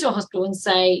would go to a hospital and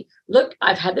say, look,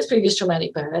 I've had this previous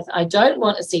traumatic birth. I don't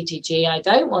want a CTG. I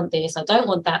don't want this. I don't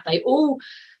want that.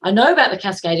 I know about the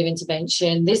cascade of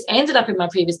intervention. This ended up in my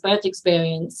previous birth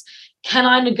experience. Can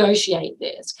I negotiate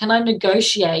this? Can I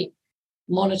negotiate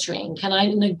monitoring? Can I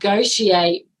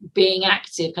negotiate being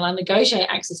active? Can I negotiate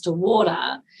access to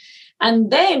water?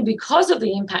 And then, because of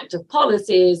the impact of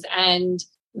policies and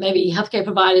maybe healthcare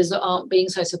providers that aren't being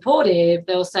so supportive,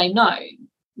 they'll say, no,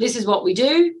 this is what we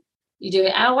do. You do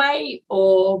it our way,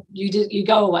 or you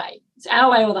go away. It's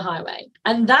our way or the highway.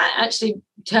 And that actually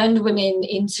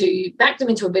backed them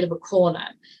into a bit of a corner,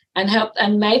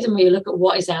 and made them really look at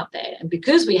what is out there. And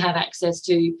because we have access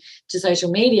to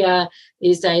social media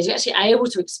these days, you're actually able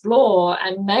to explore,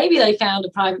 and maybe they found a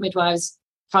private midwife's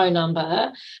phone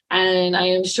number, and I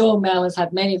am sure Mel has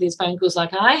had many of these phone calls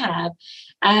like I have,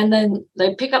 and then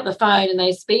they pick up the phone and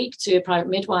they speak to a private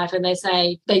midwife, and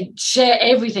they share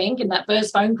everything in that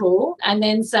first phone call, and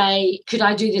then say, could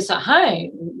I do this at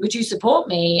home? Would you support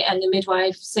me? And the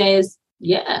midwife says,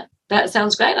 yeah, that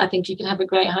sounds great. I think you can have a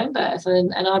great home birth,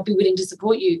 and I'd be willing to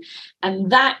support you. And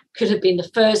that could have been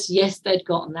the first yes they'd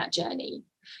got on that journey.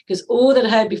 because all that I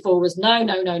heard before was no,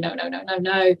 no, no, no, no, no, no,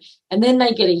 no. And then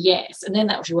they get a yes. And then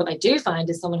actually what they do find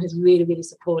is someone who's really, really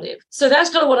supportive. So that's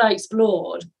kind of what I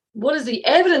explored. What does the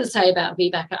evidence say about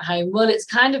VBAC at home? Well, it's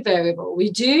kind of variable.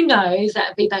 We do know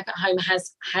that VBAC at home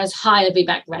has higher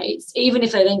VBAC rates. Even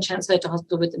if they then transfer to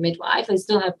hospital with the midwife, they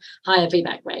still have higher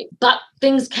VBAC rate. But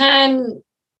things can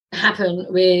happen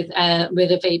with a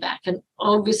VBAC. And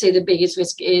obviously the biggest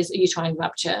risk is a uterine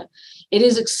rupture. It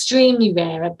is extremely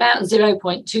rare, about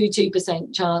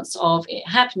 0.22% chance of it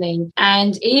happening.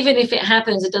 And even if it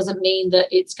happens, it doesn't mean that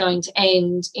it's going to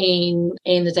end in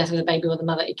the death of the baby or the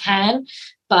mother. It can.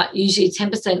 But usually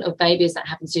 10% of babies that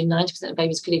happens to, 90% of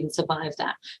babies could even survive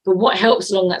that. But what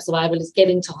helps along that survival is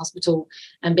getting to hospital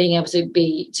and being able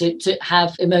to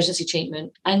have emergency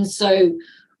treatment. And so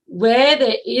where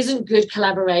there isn't good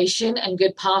collaboration and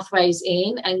good pathways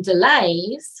in and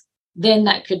delays, then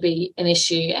that could be an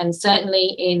issue. And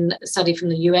certainly in a study from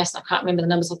the US, I can't remember the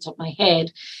numbers off the top of my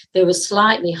head, there was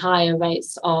slightly higher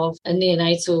rates of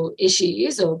neonatal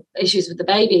issues or issues with the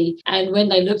baby. And when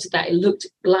they looked at that, it looked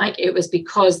like it was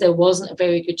because there wasn't a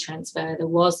very good transfer. There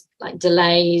was like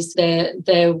delays.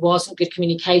 There wasn't good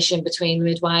communication between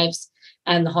midwives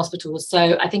and the hospitals.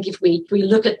 So I think if we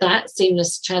look at that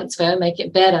seamless transfer, make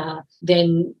it better,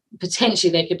 then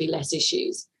potentially there could be less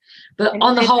issues. But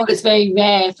on the whole, it's very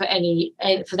rare for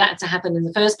that to happen in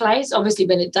the first place. Obviously,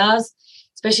 when it does,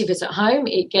 especially if it's at home,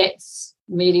 it gets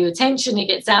media attention, it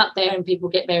gets out there and people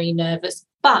get very nervous.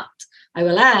 But I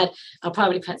will add, our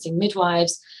privately practicing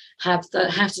midwives have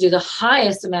to do the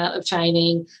highest amount of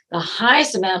training, the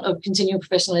highest amount of continual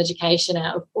professional education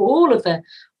out of all of the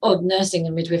nursing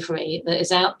and midwifery that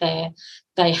is out there.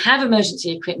 They have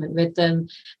emergency equipment with them.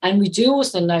 And we do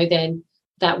also know then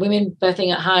that women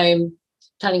birthing at home,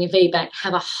 planning a VBAC,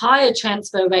 have a higher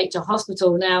transfer rate to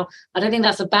hospital. Now, I don't think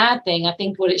that's a bad thing. I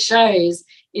think what it shows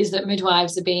is that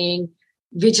midwives are being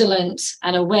vigilant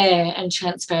and aware and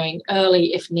transferring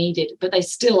early if needed, but they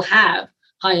still have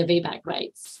higher VBAC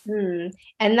rates.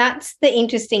 And that's the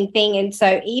interesting thing. And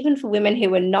so even for women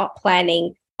who are not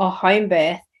planning a home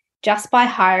birth, just by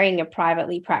hiring a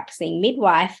privately practicing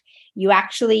midwife, you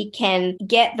actually can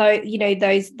get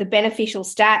the beneficial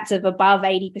stats of above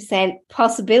 80%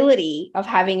 possibility of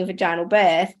having a vaginal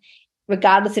birth,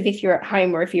 regardless of if you're at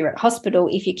home or if you're at hospital,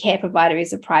 if your care provider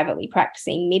is a privately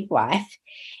practicing midwife.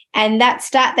 And that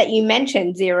stat that you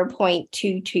mentioned,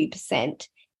 0.22%,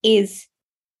 is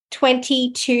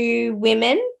 22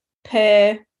 women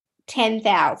per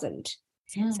 10,000.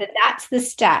 So that's the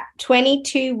stat.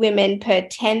 22 women per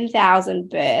 10,000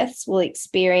 births will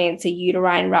experience a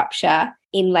uterine rupture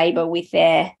in labour with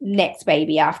their next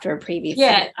baby after a previous.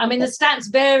 Yeah, I mean, the stats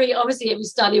vary. Obviously, every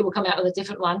study will come out with a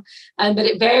different one, but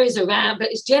it varies around,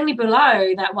 but it's generally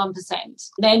below that 1%.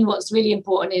 Then what's really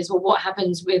important is, well, what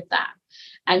happens with that?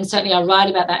 And certainly I write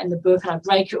about that in the book, and I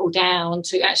break it all down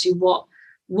to actually what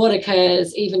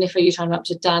occurs even if a uterine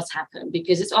rupture does happen,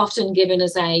 because it's often given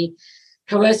as a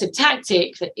coercive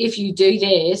tactic that if you do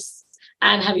this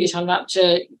and have a uterine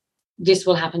rupture, this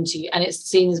will happen to you. And it's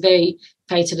seen as very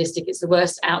fatalistic. It's the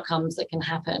worst outcomes that can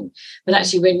happen. But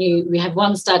actually, we have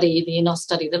one study, the ENOS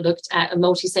study, that looked at a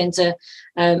multi-centre,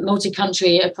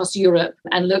 multi-country across Europe,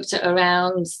 and looked at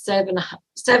around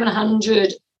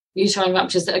 700 uterine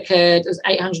ruptures that occurred. It was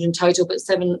 800 in total, but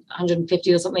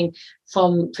 750 or something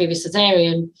from previous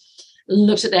caesarean.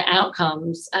 Looked at their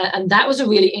outcomes, and that was a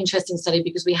really interesting study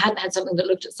because we hadn't had something that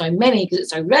looked at so many, because it's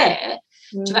so rare,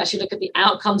 to actually look at the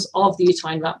outcomes of the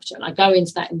uterine rupture. And I go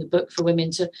into that in the book for women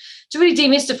to really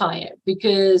demystify it,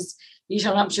 because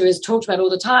uterine rupture is talked about all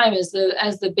the time as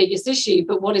the biggest issue,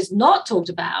 but what is not talked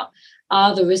about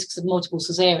are the risks of multiple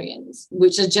caesareans,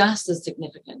 which are just as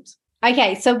significant.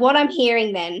 Okay, so what I'm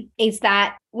hearing then is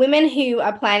that women who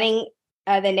are planning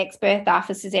their next birth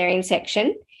after caesarean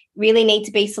section really need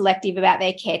to be selective about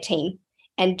their care team,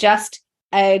 and just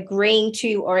agreeing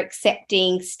to or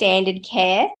accepting standard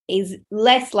care is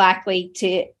less likely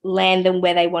to land them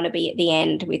where they want to be at the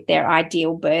end with their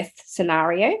ideal birth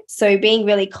scenario. So being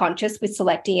really conscious with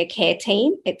selecting a care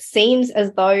team, it seems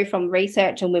as though from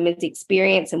research and women's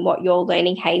experience and what you're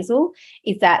learning, Hazel,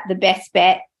 is that the best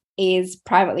bet is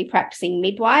privately practicing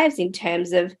midwives in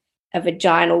terms of a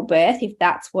vaginal birth, if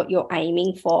that's what you're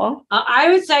aiming for. I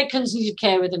would say continued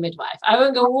care with a midwife. I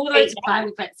won't go all the way to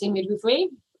privately practicing midwifery,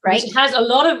 which has a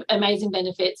lot of amazing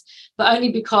benefits, but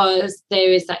only because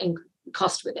there is that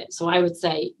cost with it. So I would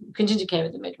say continued care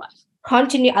with a midwife.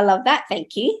 I love that.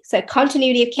 Thank you. So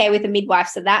continuity of care with a midwife.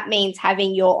 So that means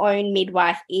having your own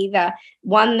midwife, either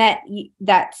one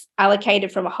that's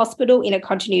allocated from a hospital in a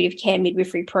continuity of care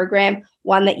midwifery program,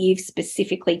 one that you've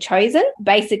specifically chosen.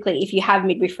 Basically, if you have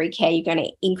midwifery care, you're going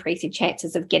to increase your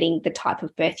chances of getting the type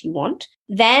of birth you want.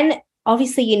 Then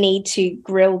obviously you need to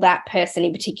grill that person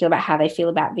in particular about how they feel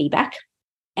about VBAC.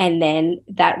 And then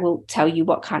that will tell you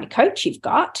what kind of coach you've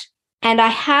got. And I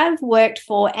have worked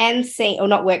with and seen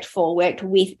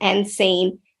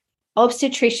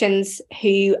obstetricians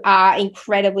who are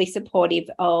incredibly supportive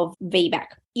of VBAC.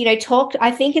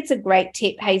 I think it's a great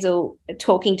tip, Hazel,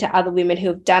 talking to other women who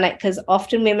have done it, because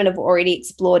often women have already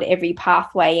explored every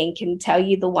pathway and can tell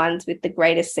you the ones with the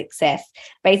greatest success.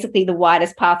 Basically, the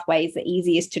widest pathway is the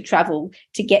easiest to travel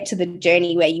to get to the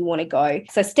journey where you want to go.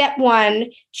 So step one,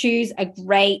 choose a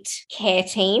great care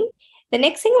team. The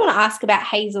next thing I want to ask about,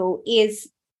 Hazel, is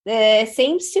there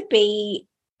seems to be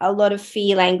a lot of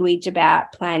fear language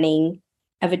about planning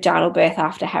a vaginal birth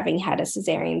after having had a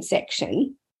caesarean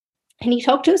section. Can you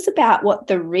talk to us about what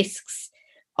the risks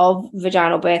of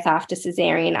vaginal birth after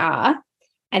caesarean are?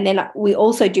 And then we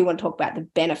also do want to talk about the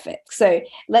benefits. So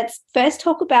let's first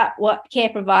talk about what care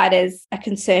providers are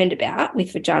concerned about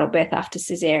with vaginal birth after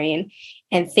caesarean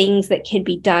and things that can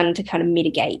be done to kind of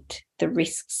mitigate the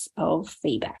risks of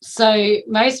VBAC. So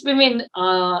most women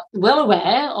are well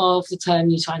aware of the term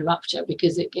uterine rupture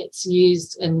because it gets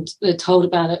used and they're told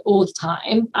about it all the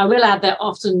time. I will add they're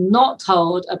often not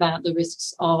told about the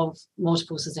risks of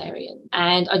multiple caesarean.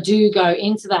 And I do go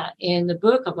into that in the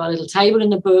book. I've got a little table in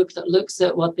the book that looks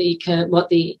at what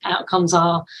the outcomes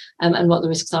are and what the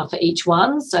risks are for each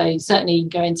one. So certainly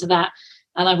go into that.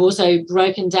 And I've also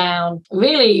broken down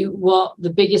really what the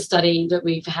biggest study that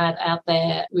we've had out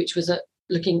there, which was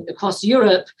looking across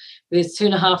Europe with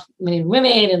 2.5 million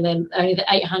women, and then only the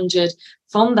 800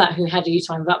 from that who had a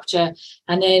uterine rupture,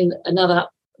 and then another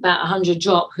about 100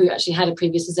 drop who actually had a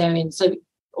previous caesarean. So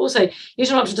also,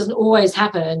 uterine rupture doesn't always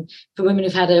happen for women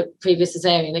who've had a previous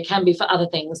caesarean. It can be for other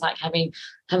things like having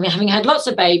had lots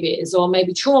of babies, or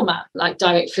maybe trauma, like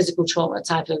direct physical trauma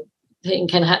type of thing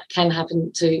can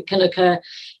occur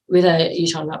with a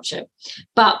uterine rupture.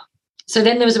 But so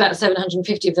then there was about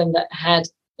 750 of them that had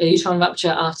a uterine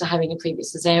rupture after having a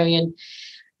previous caesarean.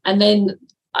 And then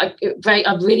I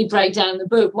really break down in the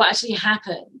book what actually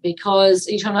happened, because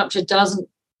uterine rupture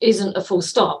isn't a full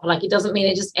stop. Like, it doesn't mean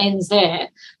it just ends there.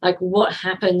 Like, what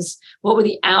happens, what were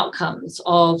the outcomes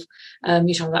of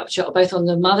uterine rupture, both on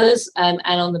the mothers and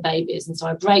on the babies? And so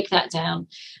I break that down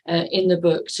in the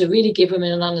book to really give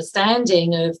women an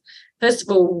understanding of, first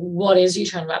of all, what is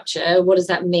uterine rupture? What does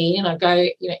that mean? And I go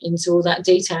into all that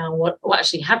detail, what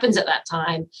actually happens at that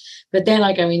time. But then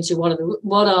I go into what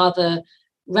are the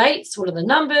rates, what are the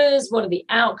numbers, what are the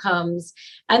outcomes,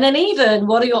 and then even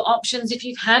what are your options if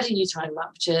you've had a uterine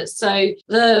rupture. So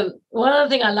one other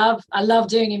thing I love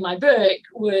doing in my book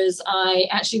was I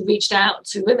actually reached out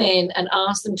to women and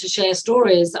asked them to share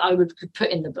stories that I could put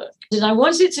in the book. And I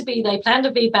wanted it to be they planned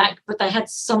a VBAC, but they had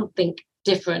something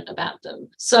different about them.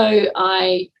 So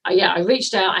I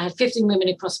reached out. I had 15 women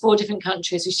across 4 different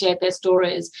countries who shared their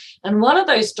stories, and one of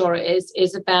those stories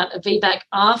is about a VBAC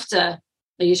after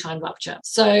a uterine rupture.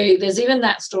 So there's even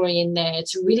that story in there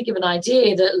to really give an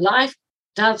idea that life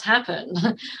does happen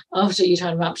after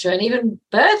uterine rupture, and even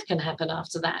birth can happen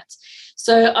after that.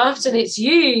 So often it's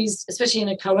used, especially in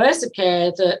a coercive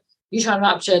care, that uterine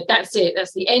rupture, that's it,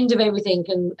 that's the end of everything,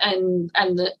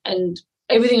 and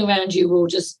everything around you will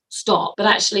just stop. But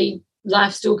actually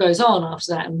life still goes on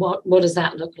after that, and what does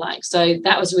that look like? So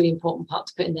that was a really important part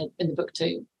to put in the book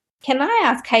too. Can I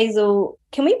ask, Hazel,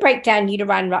 can we break down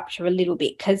uterine rupture a little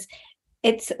bit? Because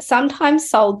it's sometimes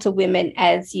sold to women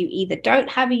as you either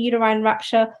don't have a uterine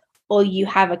rupture or you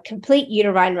have a complete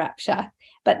uterine rupture.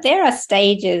 But there are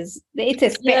stages.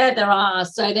 Yeah, there are.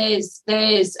 So there's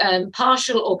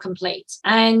partial or complete.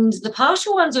 And the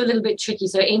partial ones are a little bit tricky.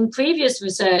 So in previous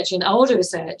research, in older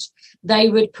research, they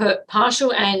would put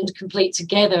partial and complete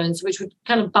together, and so which would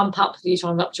kind of bump up the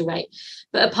uterine rupture rate.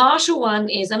 But a partial one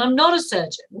is, and I'm not a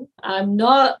surgeon, I'm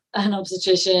not an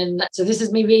obstetrician, so this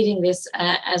is me reading this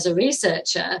as a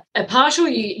researcher. A partial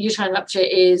uterine rupture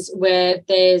is where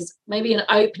there's maybe an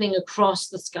opening across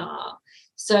the scar.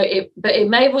 But it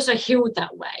may have also healed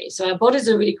that way. So our bodies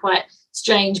are really quite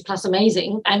strange plus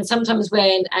amazing. And sometimes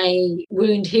when a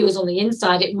wound heals on the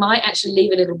inside, it might actually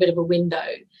leave a little bit of a window.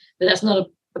 But that's not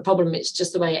a problem. It's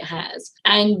just the way it has.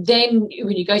 And then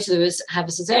when you go to have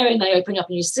a cesarean, they open up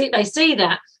and they see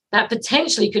that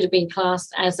potentially could have been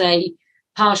classed as a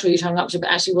partial uterine rupture, but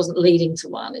actually wasn't leading to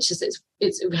one. It's just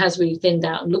it has really thinned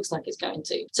out and looks like it's going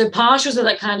to. So partials are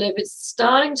that kind of, it's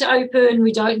starting to open.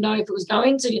 We don't know if it was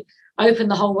going to open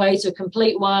the whole way to a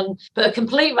complete one, but a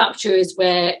complete rupture is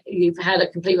where you've had a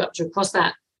complete rupture across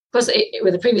that,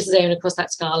 with a previous cesarean across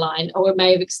that scar line, or it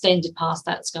may have extended past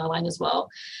that scar line as well.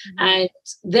 And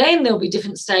then there'll be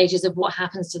different stages of what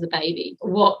happens to the baby.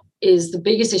 What is the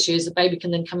biggest issue is the baby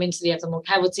can then come into the abdominal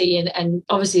cavity, and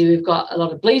obviously we've got a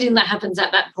lot of bleeding that happens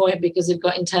at that point because we've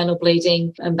got internal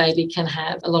bleeding, and baby can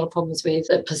have a lot of problems with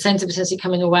the placenta potentially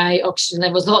coming away, oxygen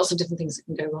levels, lots of different things that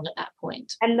can go wrong at that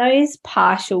point. And those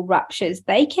partial ruptures,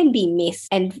 they can be missed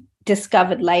and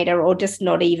discovered later, or just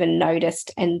not even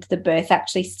noticed, and the birth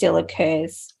actually still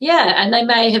occurs. Yeah, and they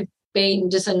may have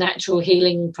been just a natural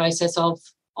healing process of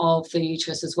the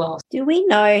uterus as well. Do we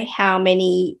know how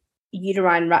many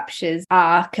uterine ruptures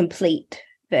are complete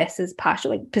versus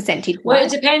partial, like percentage? Well,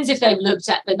 it depends if they've looked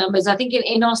at the numbers. I think in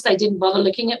INOS they didn't bother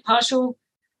looking at partial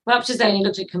ruptures, they only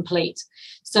looked at complete.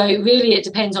 So really it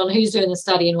depends on who's doing the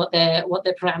study and what their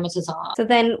parameters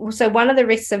are. So one of the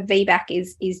risks of VBAC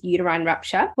is uterine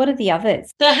rupture. What are the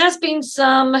others? There has been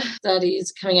some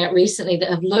studies coming out recently that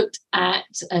have looked at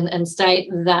and state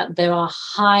that there are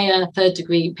higher third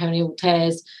degree perineal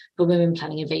tears for women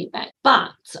planning a VBAC.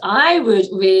 But I would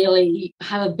really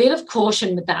have a bit of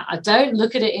caution with that. I don't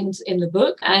look at it in the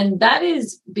book, and that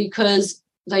is because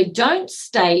they don't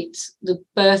state the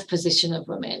birth position of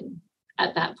women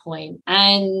at that point.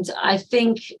 And I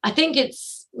think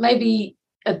it's maybe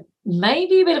a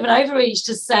bit of an overreach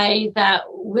to say that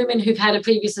women who've had a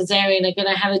previous cesarean are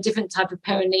going to have a different type of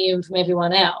perineum from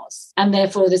everyone else, and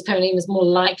therefore this perineum is more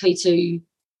likely to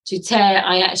tear.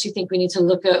 I actually think we need to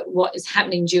look at what is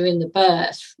happening during the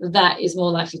birth. That is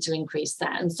more likely to increase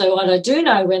that. And so what I do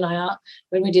know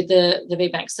when we did the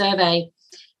VBAC survey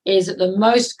is that the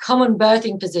most common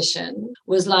birthing position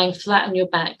was lying flat on your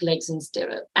back, legs in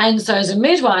stirrup. And so as a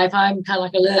midwife, I'm kind of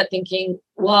like alert, thinking,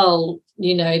 well,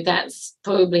 that's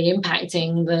probably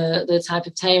impacting the type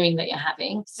of tearing that you're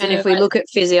having. So, and if we look at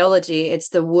physiology, it's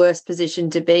the worst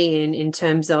position to be in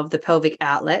terms of the pelvic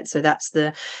outlet. So that's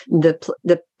the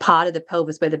part of the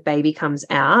pelvis where the baby comes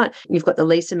out. You've got the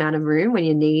least amount of room when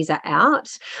your knees are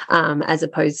out, as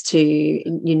opposed to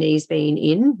your knees being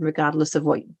in, regardless of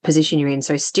what position you're in.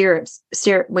 So stirrup,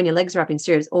 when your legs are up in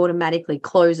stirrups, automatically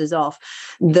closes off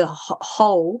the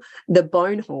hole, the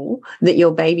bone hole that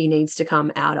your baby needs to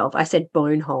come out of. I said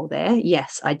bone hole there.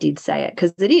 Yes, I did say it,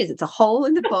 because it is. It's a hole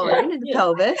in the bone in the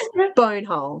pelvis. Bone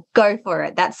hole. Go for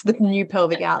it. That's the new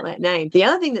pelvic outlet name. The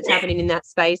other thing that's happening in that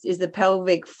space is the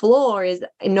pelvic floor is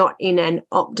not in an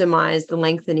optimized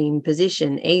lengthening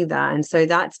position either. And so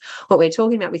that's what we're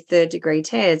talking about with third degree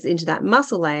tears into that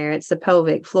muscle layer. It's the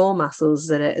pelvic floor muscles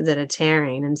that are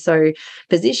tearing. And so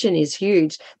position is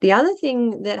huge. The other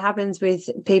thing that happens with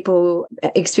people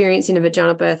experiencing a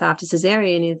vaginal birth after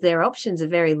cesarean is their options are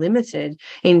very limited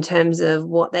in terms of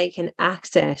what they can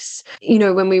access.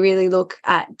 When we really look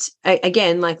at,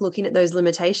 again, like looking at those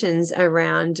limitations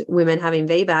around women having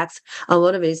VBACs, a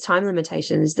lot of it is time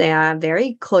limitations. They are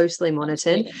very closely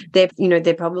monitored.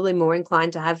 They're probably more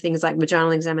inclined to have things like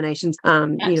vaginal examinations.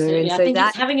 And I think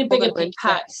it's having a bigger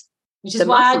picture. Which is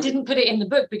why I didn't put it in the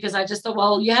book, because I just thought,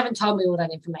 well, you haven't told me all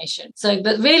that information. So,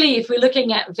 but really, if we're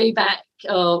looking at VBAC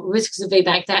or risks of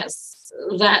VBAC,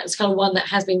 that's kind of one that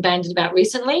has been bandied about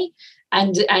recently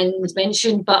and was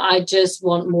mentioned, but I just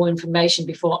want more information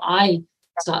before I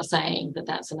start saying that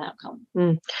that's an outcome.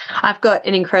 I've got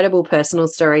an incredible personal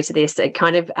story to this. It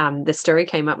kind of the story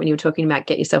came up when you were talking about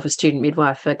get yourself a student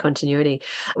midwife for continuity.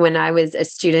 When I was a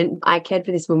student, I cared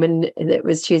for this woman that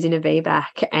was choosing a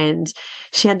VBAC, and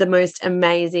she had the most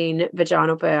amazing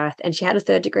vaginal birth, and she had a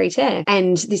third degree tear.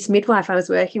 And this midwife I was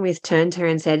working with turned to her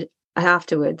and said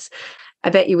afterwards, I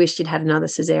bet you wished you'd had another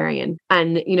cesarean.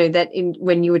 And,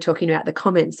 when you were talking about the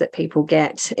comments that people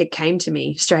get, it came to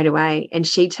me straight away. And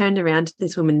she turned around to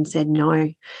this woman and said,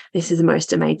 no, this is the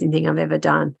most amazing thing I've ever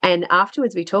done. And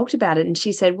afterwards we talked about it, and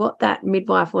she said what that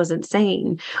midwife wasn't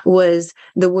seeing was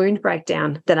the wound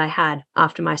breakdown that I had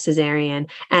after my cesarean,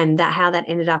 and how that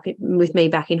ended up with me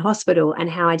back in hospital, and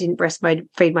how I didn't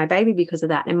breastfeed my baby because of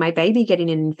that, and my baby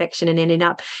getting an infection and ending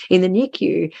up in the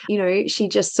NICU. She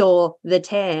just saw the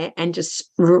tear and just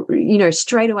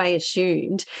straight away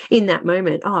assumed in that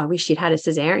moment, oh, I wish you'd had a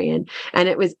cesarean. And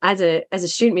it was as a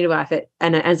student midwife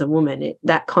and as a woman,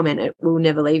 that comment, it will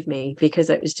never leave me, because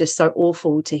it was just so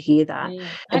awful to hear that. Yeah.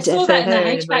 I saw that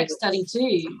in the HVAC study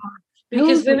too,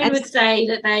 because women would say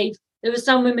that there were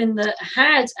some women that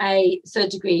had a third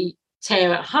degree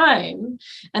tear at home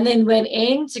and then went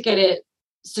in to get it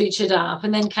sutured up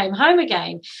and then came home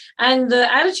again. And the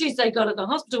attitudes they got at the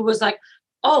hospital was like,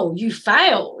 oh, you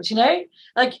failed,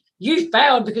 like you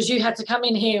failed because you had to come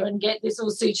in here and get this all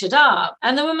sutured up.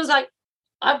 And the woman's like,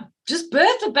 I've just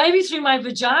birthed a baby through my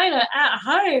vagina at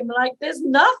home. Like, there's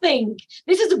nothing.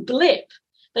 This is a blip.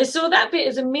 They saw that bit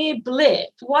as a mere blip.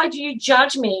 Why do you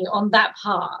judge me on that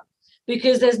part?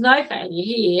 Because there's no failure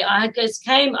here. I just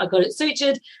came, I got it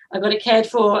sutured, I got it cared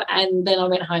for, and then I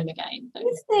went home again.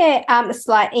 Is there a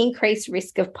slight increased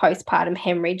risk of postpartum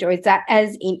hemorrhage, or is that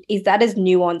as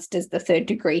nuanced as the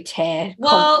third-degree tear?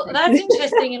 Well, that's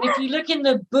interesting. And if you look in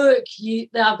the book,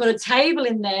 I've got a table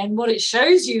in there, and what it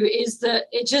shows you is that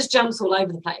it just jumps all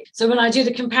over the place. So when I do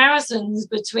the comparisons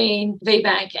between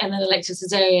VBAC and then elective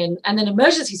cesarean and then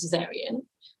emergency cesarean,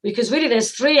 because really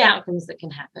there's 3 outcomes that can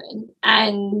happen,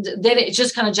 and then it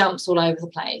just kind of jumps all over the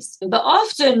place. But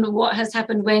often what has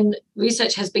happened when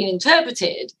research has been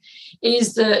interpreted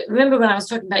is that, remember when I was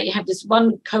talking about you have this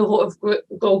one cohort of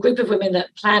group of women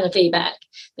that plan a VBAC,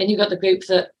 then you've got the group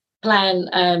that plan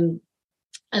an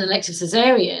elective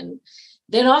cesarean,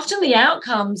 then often the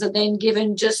outcomes are then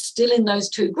given just still in those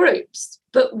 2 groups.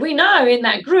 But we know in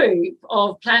that group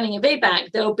of planning a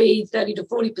VBAC, there'll be 30 to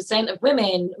 40% of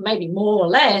women, maybe more or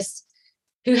less,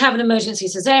 who have an emergency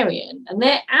cesarean. And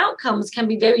their outcomes can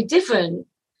be very different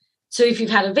to if you've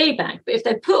had a VBAC. But if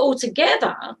they're put all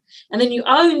together, and then you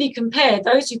only compare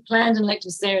those who planned an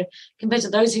elective cesarean compared to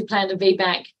those who planned a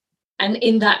VBAC, and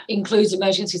in that includes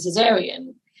emergency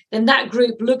cesarean, then that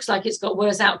group looks like it's got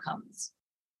worse outcomes.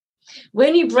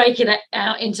 When you break it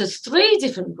out into 3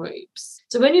 different groups,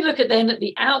 so when you look at then at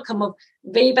the outcome of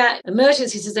VBAC,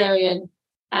 emergency cesarean,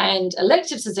 and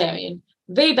elective cesarean,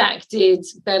 VBAC did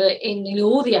better in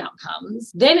all the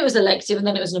outcomes. Then it was elective, and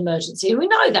then it was an emergency. And we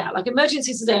know that, like,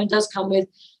 emergency cesarean does come with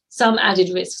some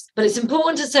added risks, but it's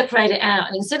important to separate it out.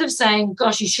 And instead of saying,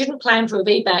 gosh, you shouldn't plan for a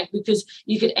VBAC because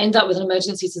you could end up with an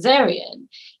emergency cesarean,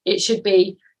 it should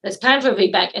be, let's plan for a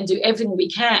VBAC and do everything we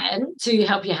can to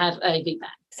help you have a VBAC.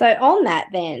 So on that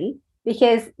then,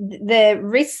 because the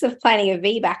risks of planning a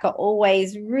VBAC are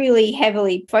always really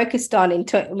heavily focused on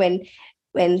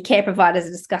when care providers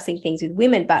are discussing things with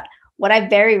women, but what I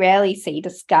very rarely see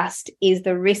discussed is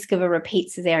the risk of a repeat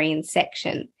cesarean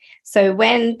section. So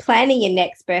when planning your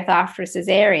next birth after a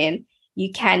cesarean,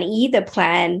 you can either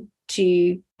plan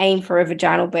to aim for a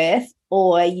vaginal birth,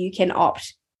 or you can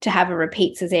opt to have a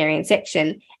repeat cesarean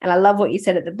section. And I love what you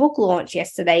said at the book launch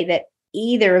yesterday, that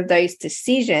either of those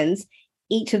decisions,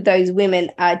 each of those women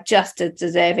are just as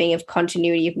deserving of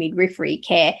continuity of midwifery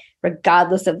care,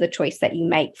 regardless of the choice that you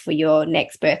make for your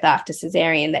next birth after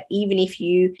cesarean. That even if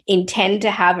you intend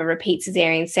to have a repeat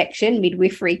cesarean section,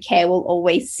 midwifery care will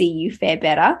always see you fare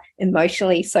better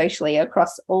emotionally, socially,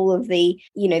 across all of the,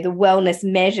 the wellness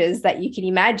measures that you can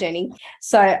imagine.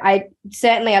 So I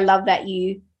love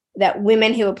that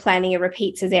women who are planning a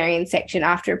repeat cesarean section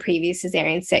after a previous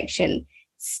cesarean section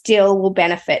still will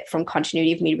benefit from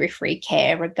continuity of midwifery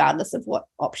care, regardless of what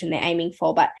option they're aiming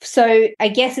for. But so I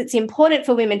guess it's important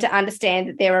for women to understand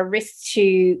that there are risks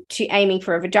to aiming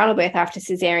for a vaginal birth after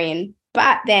cesarean,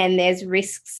 but then there's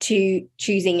risks to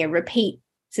choosing a repeat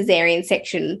cesarean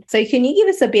section. So can you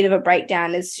give us a bit of a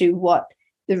breakdown as to what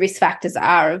the risk factors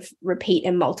are of repeat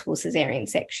and multiple cesarean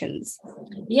sections?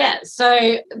 Yeah,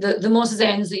 so the more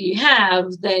cesareans that you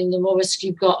have, then the more risk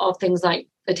you've got of things like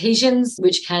adhesions,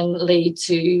 which can lead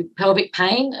to pelvic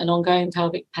pain and ongoing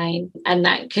pelvic pain, and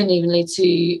that can even lead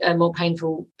to more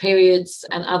painful periods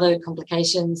and other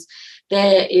complications.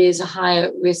 There is a higher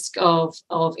risk of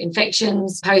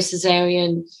infections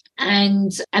post-cesarean,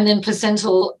 and then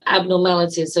placental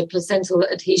abnormalities, so placental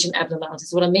adhesion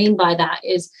abnormalities. What I mean by that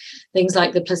is things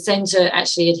like the placenta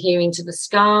actually adhering to the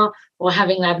scar, or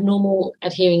having an abnormal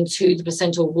adhering to the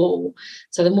placental wall.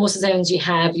 So the more cesareans you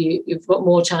have, you've got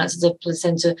more chances of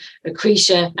placenta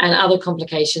accretion and other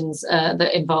complications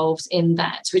that involves in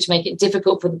that, which make it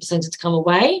difficult for the placenta to come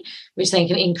away, which then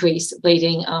can increase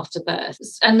bleeding after birth.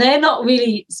 And they're not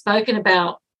really spoken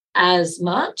about as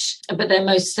much, but they're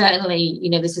most certainly,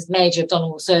 this is major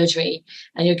abdominal surgery,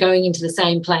 and you're going into the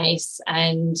same place,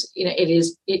 and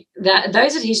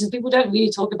those adhesions, people don't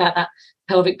really talk about that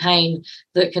pelvic pain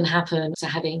that can happen to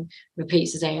having repeat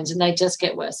cesareans, and they just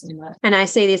get worse and worse. And I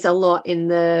see this a lot in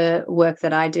the work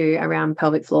that I do around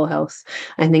pelvic floor health.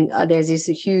 I think there's this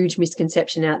huge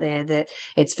misconception out there that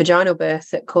it's vaginal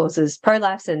birth that causes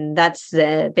prolapse, and that's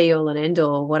the be all and end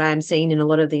all. What I'm seeing in a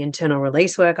lot of the internal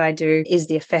release work I do is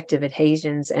the effect of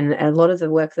adhesions, and a lot of the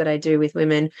work that I do with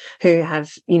women who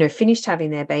have, finished having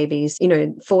their babies,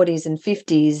 40s and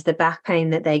 50s, the back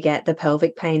pain that they get, the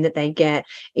pelvic pain that they get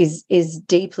is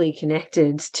deeply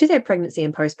connected to their pregnancy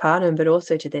and postpartum, but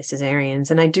also to their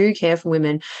cesareans. And I do care for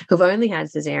women who've only had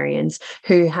cesareans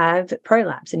who have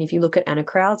prolapse. And if you look at Anna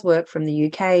Crowell's work from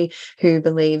the UK, who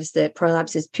believes that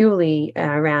prolapse is purely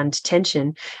around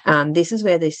tension, this is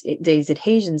where these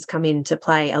adhesions come into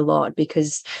play a lot,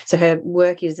 because so her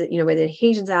work is that, where the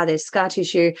adhesions are, there's scar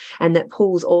tissue, and that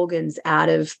pulls organs out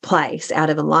of place, out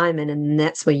of alignment, and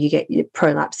that's where you get your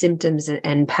prolapse symptoms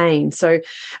and pain. So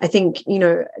I think,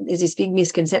 there's this big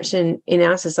misconception in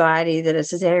our society that a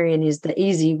cesarean is the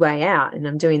easy way out, and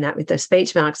I'm doing that with the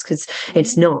speech marks because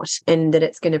it's not, and that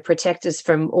it's going to protect us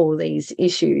from all these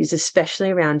issues,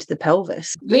 especially around the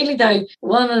pelvis. Really, though,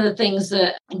 one of the things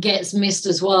that gets missed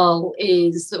as well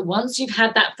is that once you've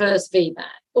had that first VBAC,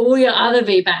 all your other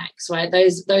VBACs, right,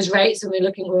 those rates when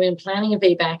we're planning a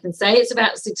VBAC, and say it's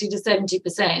about 60 to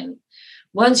 70%,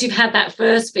 once you've had that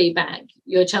first VBAC,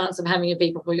 your chance of having a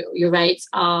VBAC, or your rates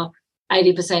are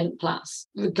 80% plus,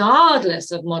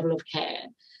 regardless of model of care.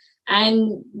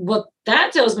 And what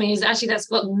that tells me is actually that's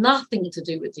got nothing to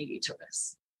do with the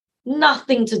uterus.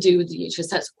 Nothing to do with the uterus.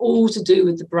 That's all to do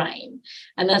with the brain.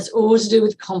 And that's all to do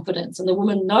with confidence. And the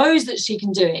woman knows that she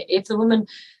can do it. If the woman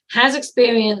has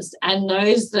experienced and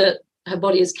knows that her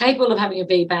body is capable of having a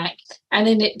VBAC, and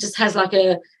then it just has like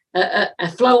a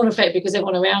flow-on effect because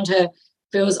everyone around her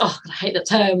feels, I hate that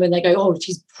term, when they go,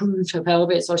 she's proved her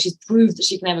pelvis, or she's proved that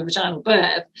she can have a vaginal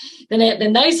birth,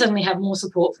 then they suddenly have more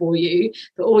support for you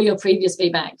for all your previous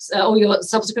VBACs, all your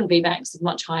subsequent VBACs have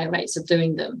much higher rates of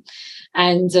doing them.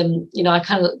 And, I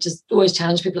kind of just always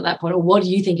challenge people at that point, or what do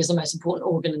you think is the most important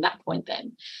organ at that point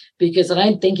then? Because I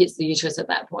don't think it's the uterus at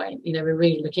that point. We're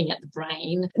really looking at the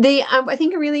brain. I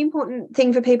think a really important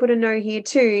thing for people to know here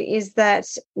too is that,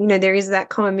 there is that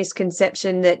common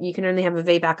misconception that you can only have a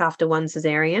VBAC after one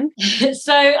cesarean.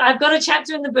 So I've got a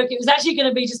chapter in the book. It was actually going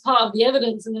to be just part of the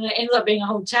evidence, and then it ended up being a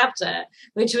whole chapter,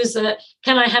 which was,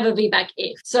 can I have a VBAC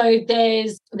if? So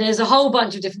there's a whole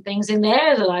bunch of different things in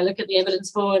there that I look at the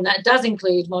evidence for, and that does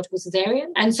include multiple cesarean.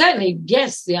 And certainly,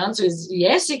 yes, the answer is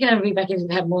yes, you can have a VBAC if you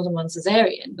have more than one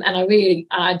cesarean. And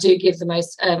I do give the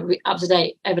most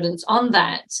up-to-date evidence on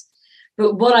that.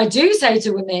 But what I do say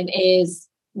to women is,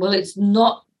 well, it's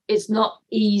not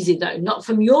easy though, not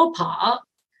from your part,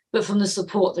 but from the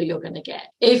support that you're going to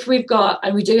get. If we've got,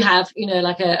 and we do have,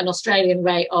 like an Australian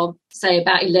rate of, say,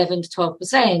 about 11 to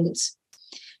 12%,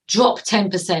 drop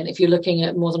 10% if you're looking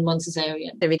at more than one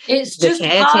cesarean. It's just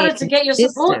harder to get your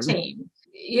support team.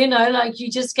 You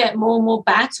just get more and more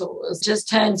battles. It just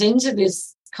turns into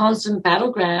this constant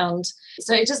battleground.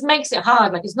 So it just makes it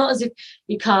hard. Like, it's not as if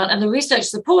you can't, and the research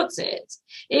supports it.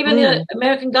 Even the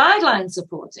American guidelines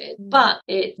support it, but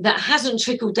that hasn't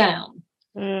trickled down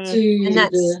to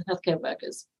the healthcare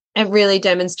workers. It really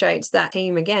demonstrates that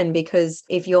theme again, because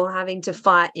if you're having to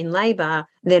fight in labour,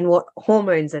 then what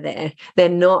hormones are there? They're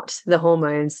not the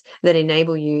hormones that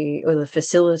enable you or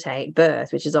facilitate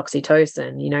birth, which is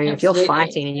oxytocin. If you're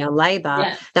fighting in your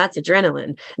labour, that's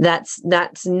adrenaline.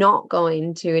 That's not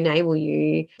going to enable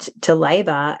you to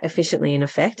labour efficiently and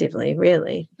effectively,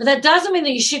 really. But that doesn't mean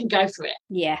that you shouldn't go for it.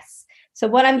 Yes. So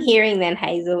what I'm hearing then,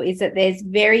 Hazel, is that there's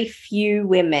very few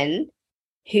women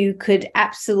who could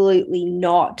absolutely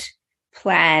not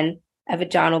plan a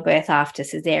vaginal birth after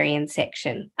cesarean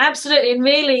section. Absolutely. And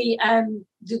really,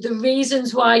 the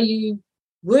reasons why you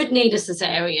would need a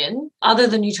cesarean, other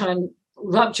than uterine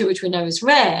rupture, which we know is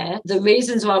rare, the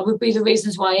reasons why would be the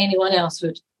reasons why anyone else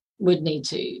would need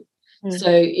to. Mm-hmm. So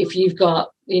if you've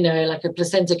got, like a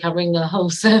placenta covering the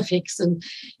whole cervix, and,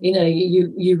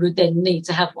 you would then need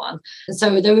to have one. And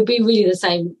so there would be really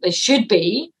there should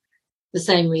be the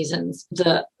same reasons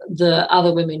that the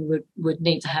other women would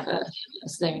need to have a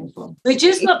cesarean for. We're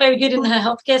just not very good in the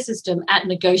healthcare system at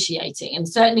negotiating. And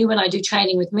certainly when I do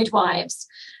training with midwives,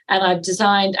 and I've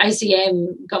designed,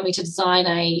 ACM got me to design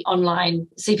a online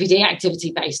CPD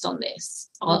activity based on this,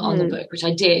 on the book, which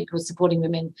I did, was supporting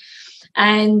women.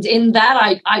 And in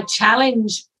that, I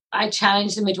challenge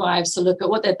the midwives to look at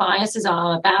what their biases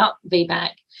are about VBAC,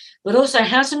 but also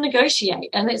how to negotiate.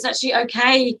 And it's actually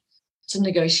okay to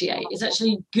negotiate. It's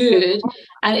actually good,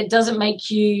 and it doesn't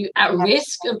make you at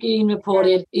risk of being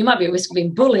reported. You might be at risk of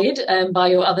being bullied by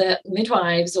your other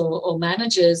midwives or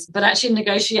managers, but actually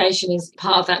negotiation is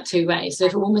part of that two-way. So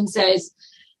if a woman says,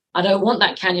 I don't want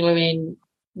that cannula in,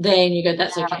 then you go,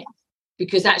 that's okay.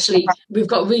 Because actually we've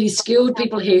got really skilled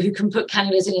people here who can put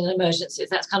cannulas in emergencies.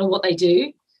 That's kind of what they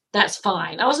do. That's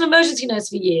fine. I was an emergency nurse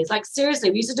for years. Like, seriously,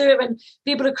 we used to do it when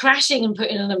people are crashing and put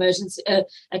in an emergency, a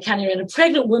cannula. And a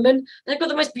pregnant woman, they've got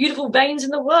the most beautiful veins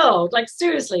in the world. Like,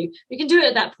 seriously, we can do it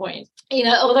at that point.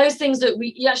 All those things that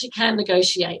you actually can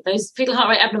negotiate. Those fetal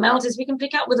heart rate abnormalities we can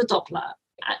pick up with a Doppler.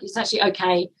 it's actually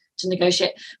okay to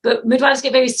negotiate. But midwives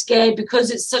get very scared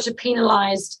because it's such a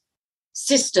penalised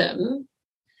system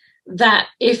that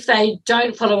if they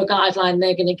don't follow a guideline,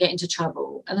 they're going to get into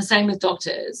trouble. And the same with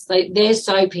doctors. They're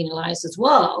so penalised as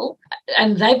well.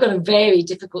 And they've got a very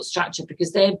difficult structure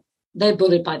because they're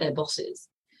bullied by their bosses.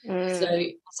 So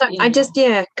I just,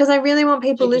 because I really want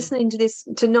people listening to this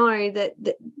to know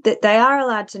that they are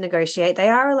allowed to negotiate, they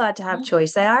are allowed to have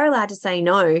choice, they are allowed to say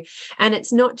no. And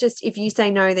it's not just if you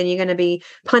say no, then you're going to be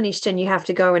punished and you have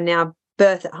to go and now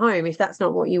birth at home if that's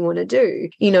not what you want to do,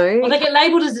 Well, they get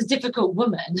labelled as a difficult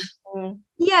woman.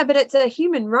 Yeah, but it's a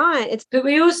human right. But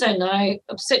we also know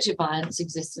obstetric violence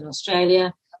exists in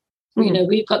Australia.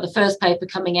 We've got the first paper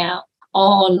coming out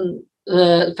on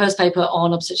the first paper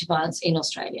on obstetric violence in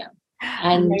Australia.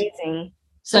 And amazing.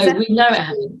 So we know it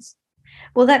happens.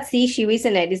 Well, that's the issue,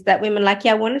 isn't it? Is that women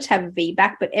I wanted to have a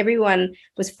VBAC, but everyone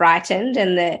was frightened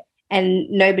and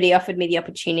nobody offered me the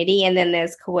opportunity. And then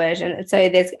there's coercion. And so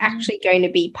there's actually going to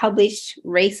be published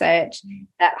research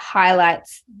that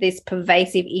highlights this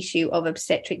pervasive issue of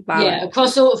obstetric violence.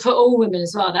 Yeah, for all women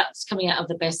as well. That's coming out of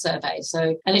the BEST survey.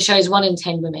 And it shows 1 in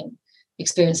 10 women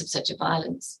experience obstetric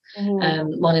violence.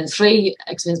 1 in 3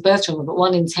 experience birth trauma, but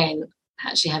 1 in 10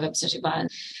 actually have obstetric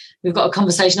violence. We've got a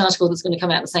conversation article that's going to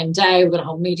come out the same day. We've got a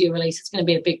whole media release. It's going to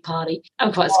be a big party.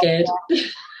 I'm quite scared.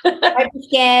 Don't be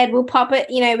scared. We'll pop it.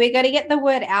 We've got to get the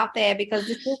word out there because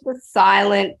this is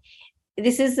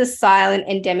the silent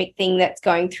endemic thing that's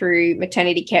going through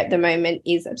maternity care at the moment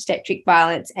is obstetric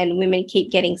violence, and women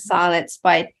keep getting silenced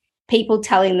by people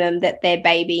telling them that their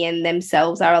baby and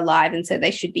themselves are alive and so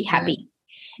they should be happy.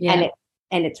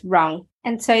 And it's wrong.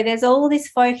 And so there's all this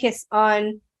focus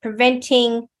on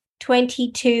preventing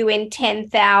 22 in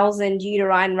 10,000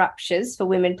 uterine ruptures for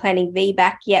women planning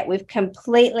VBAC, yet we've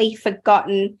completely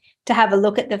forgotten to have a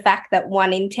look at the fact that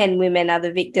 1 in 10 women are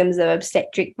the victims of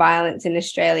obstetric violence in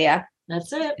Australia.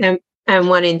 That's it. And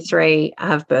 1 in 3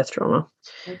 have birth trauma.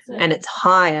 And it's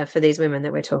higher for these women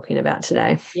that we're talking about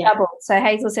today. Double. So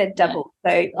Hazel said double.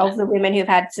 So of the women who've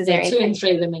had caesarean, 2 in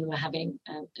 3 women were having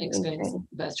experienced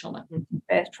birth trauma.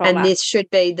 And this should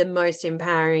be the most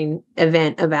empowering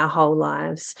event of our whole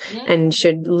lives and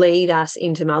should lead us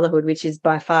into motherhood, which is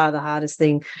by far the hardest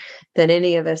thing that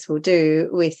any of us will do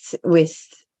with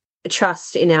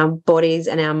trust in our bodies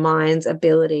and our minds'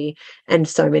 ability. And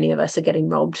so many of us are getting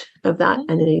robbed of that,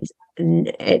 and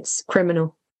it's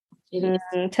criminal. So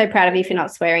proud of you for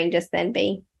not swearing just then,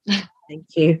 B. Thank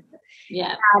you.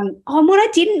 Yeah. And what I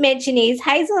didn't mention is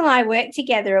Hazel and I work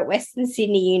together at Western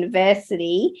Sydney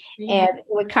University, and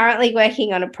we're currently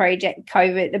working on a project,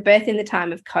 the birth in the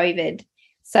time of COVID.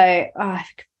 So I've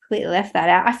completely left that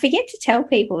out. I forget to tell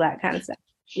people that kind of stuff.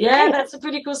 Yeah, that's a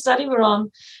pretty cool study we're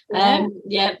on.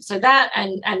 So that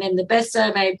and then the BEST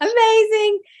survey.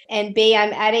 Amazing. And B,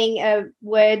 I'm adding a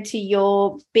word to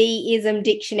your B-ism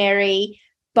dictionary.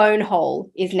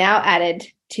 Bonehole is now added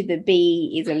to the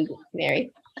B-ism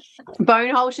dictionary.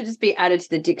 Bonehole should just be added to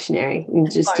the dictionary,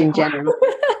 just in general.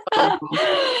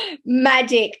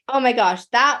 Magic. Oh my gosh,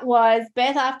 that was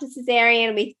Birth After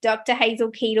Caesarean with Dr. Hazel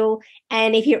Keetle.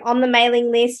 And if you're on the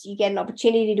mailing list, you get an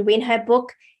opportunity to win her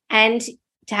book and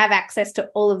to have access to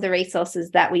all of the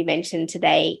resources that we mentioned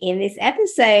today in this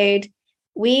episode.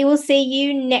 We will see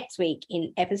you next week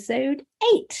in episode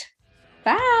 8.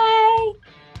 Bye.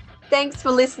 Thanks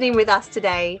for listening with us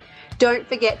today. Don't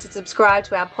forget to subscribe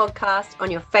to our podcast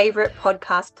on your favourite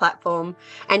podcast platform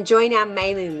and join our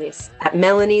mailing list at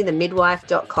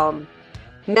melaniethemidwife.com.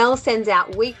 Mel sends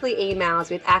out weekly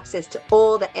emails with access to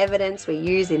all the evidence we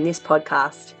use in this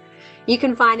podcast. You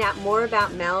can find out more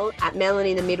about Mel at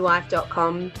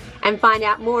melaniethemidwife.com and find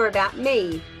out more about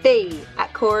me, B,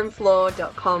 at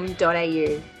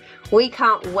coreandflaw.com.au. We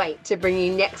can't wait to bring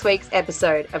you next week's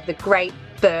episode of The Great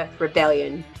Birth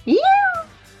Rebellion.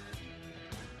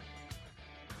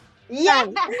 Yeah!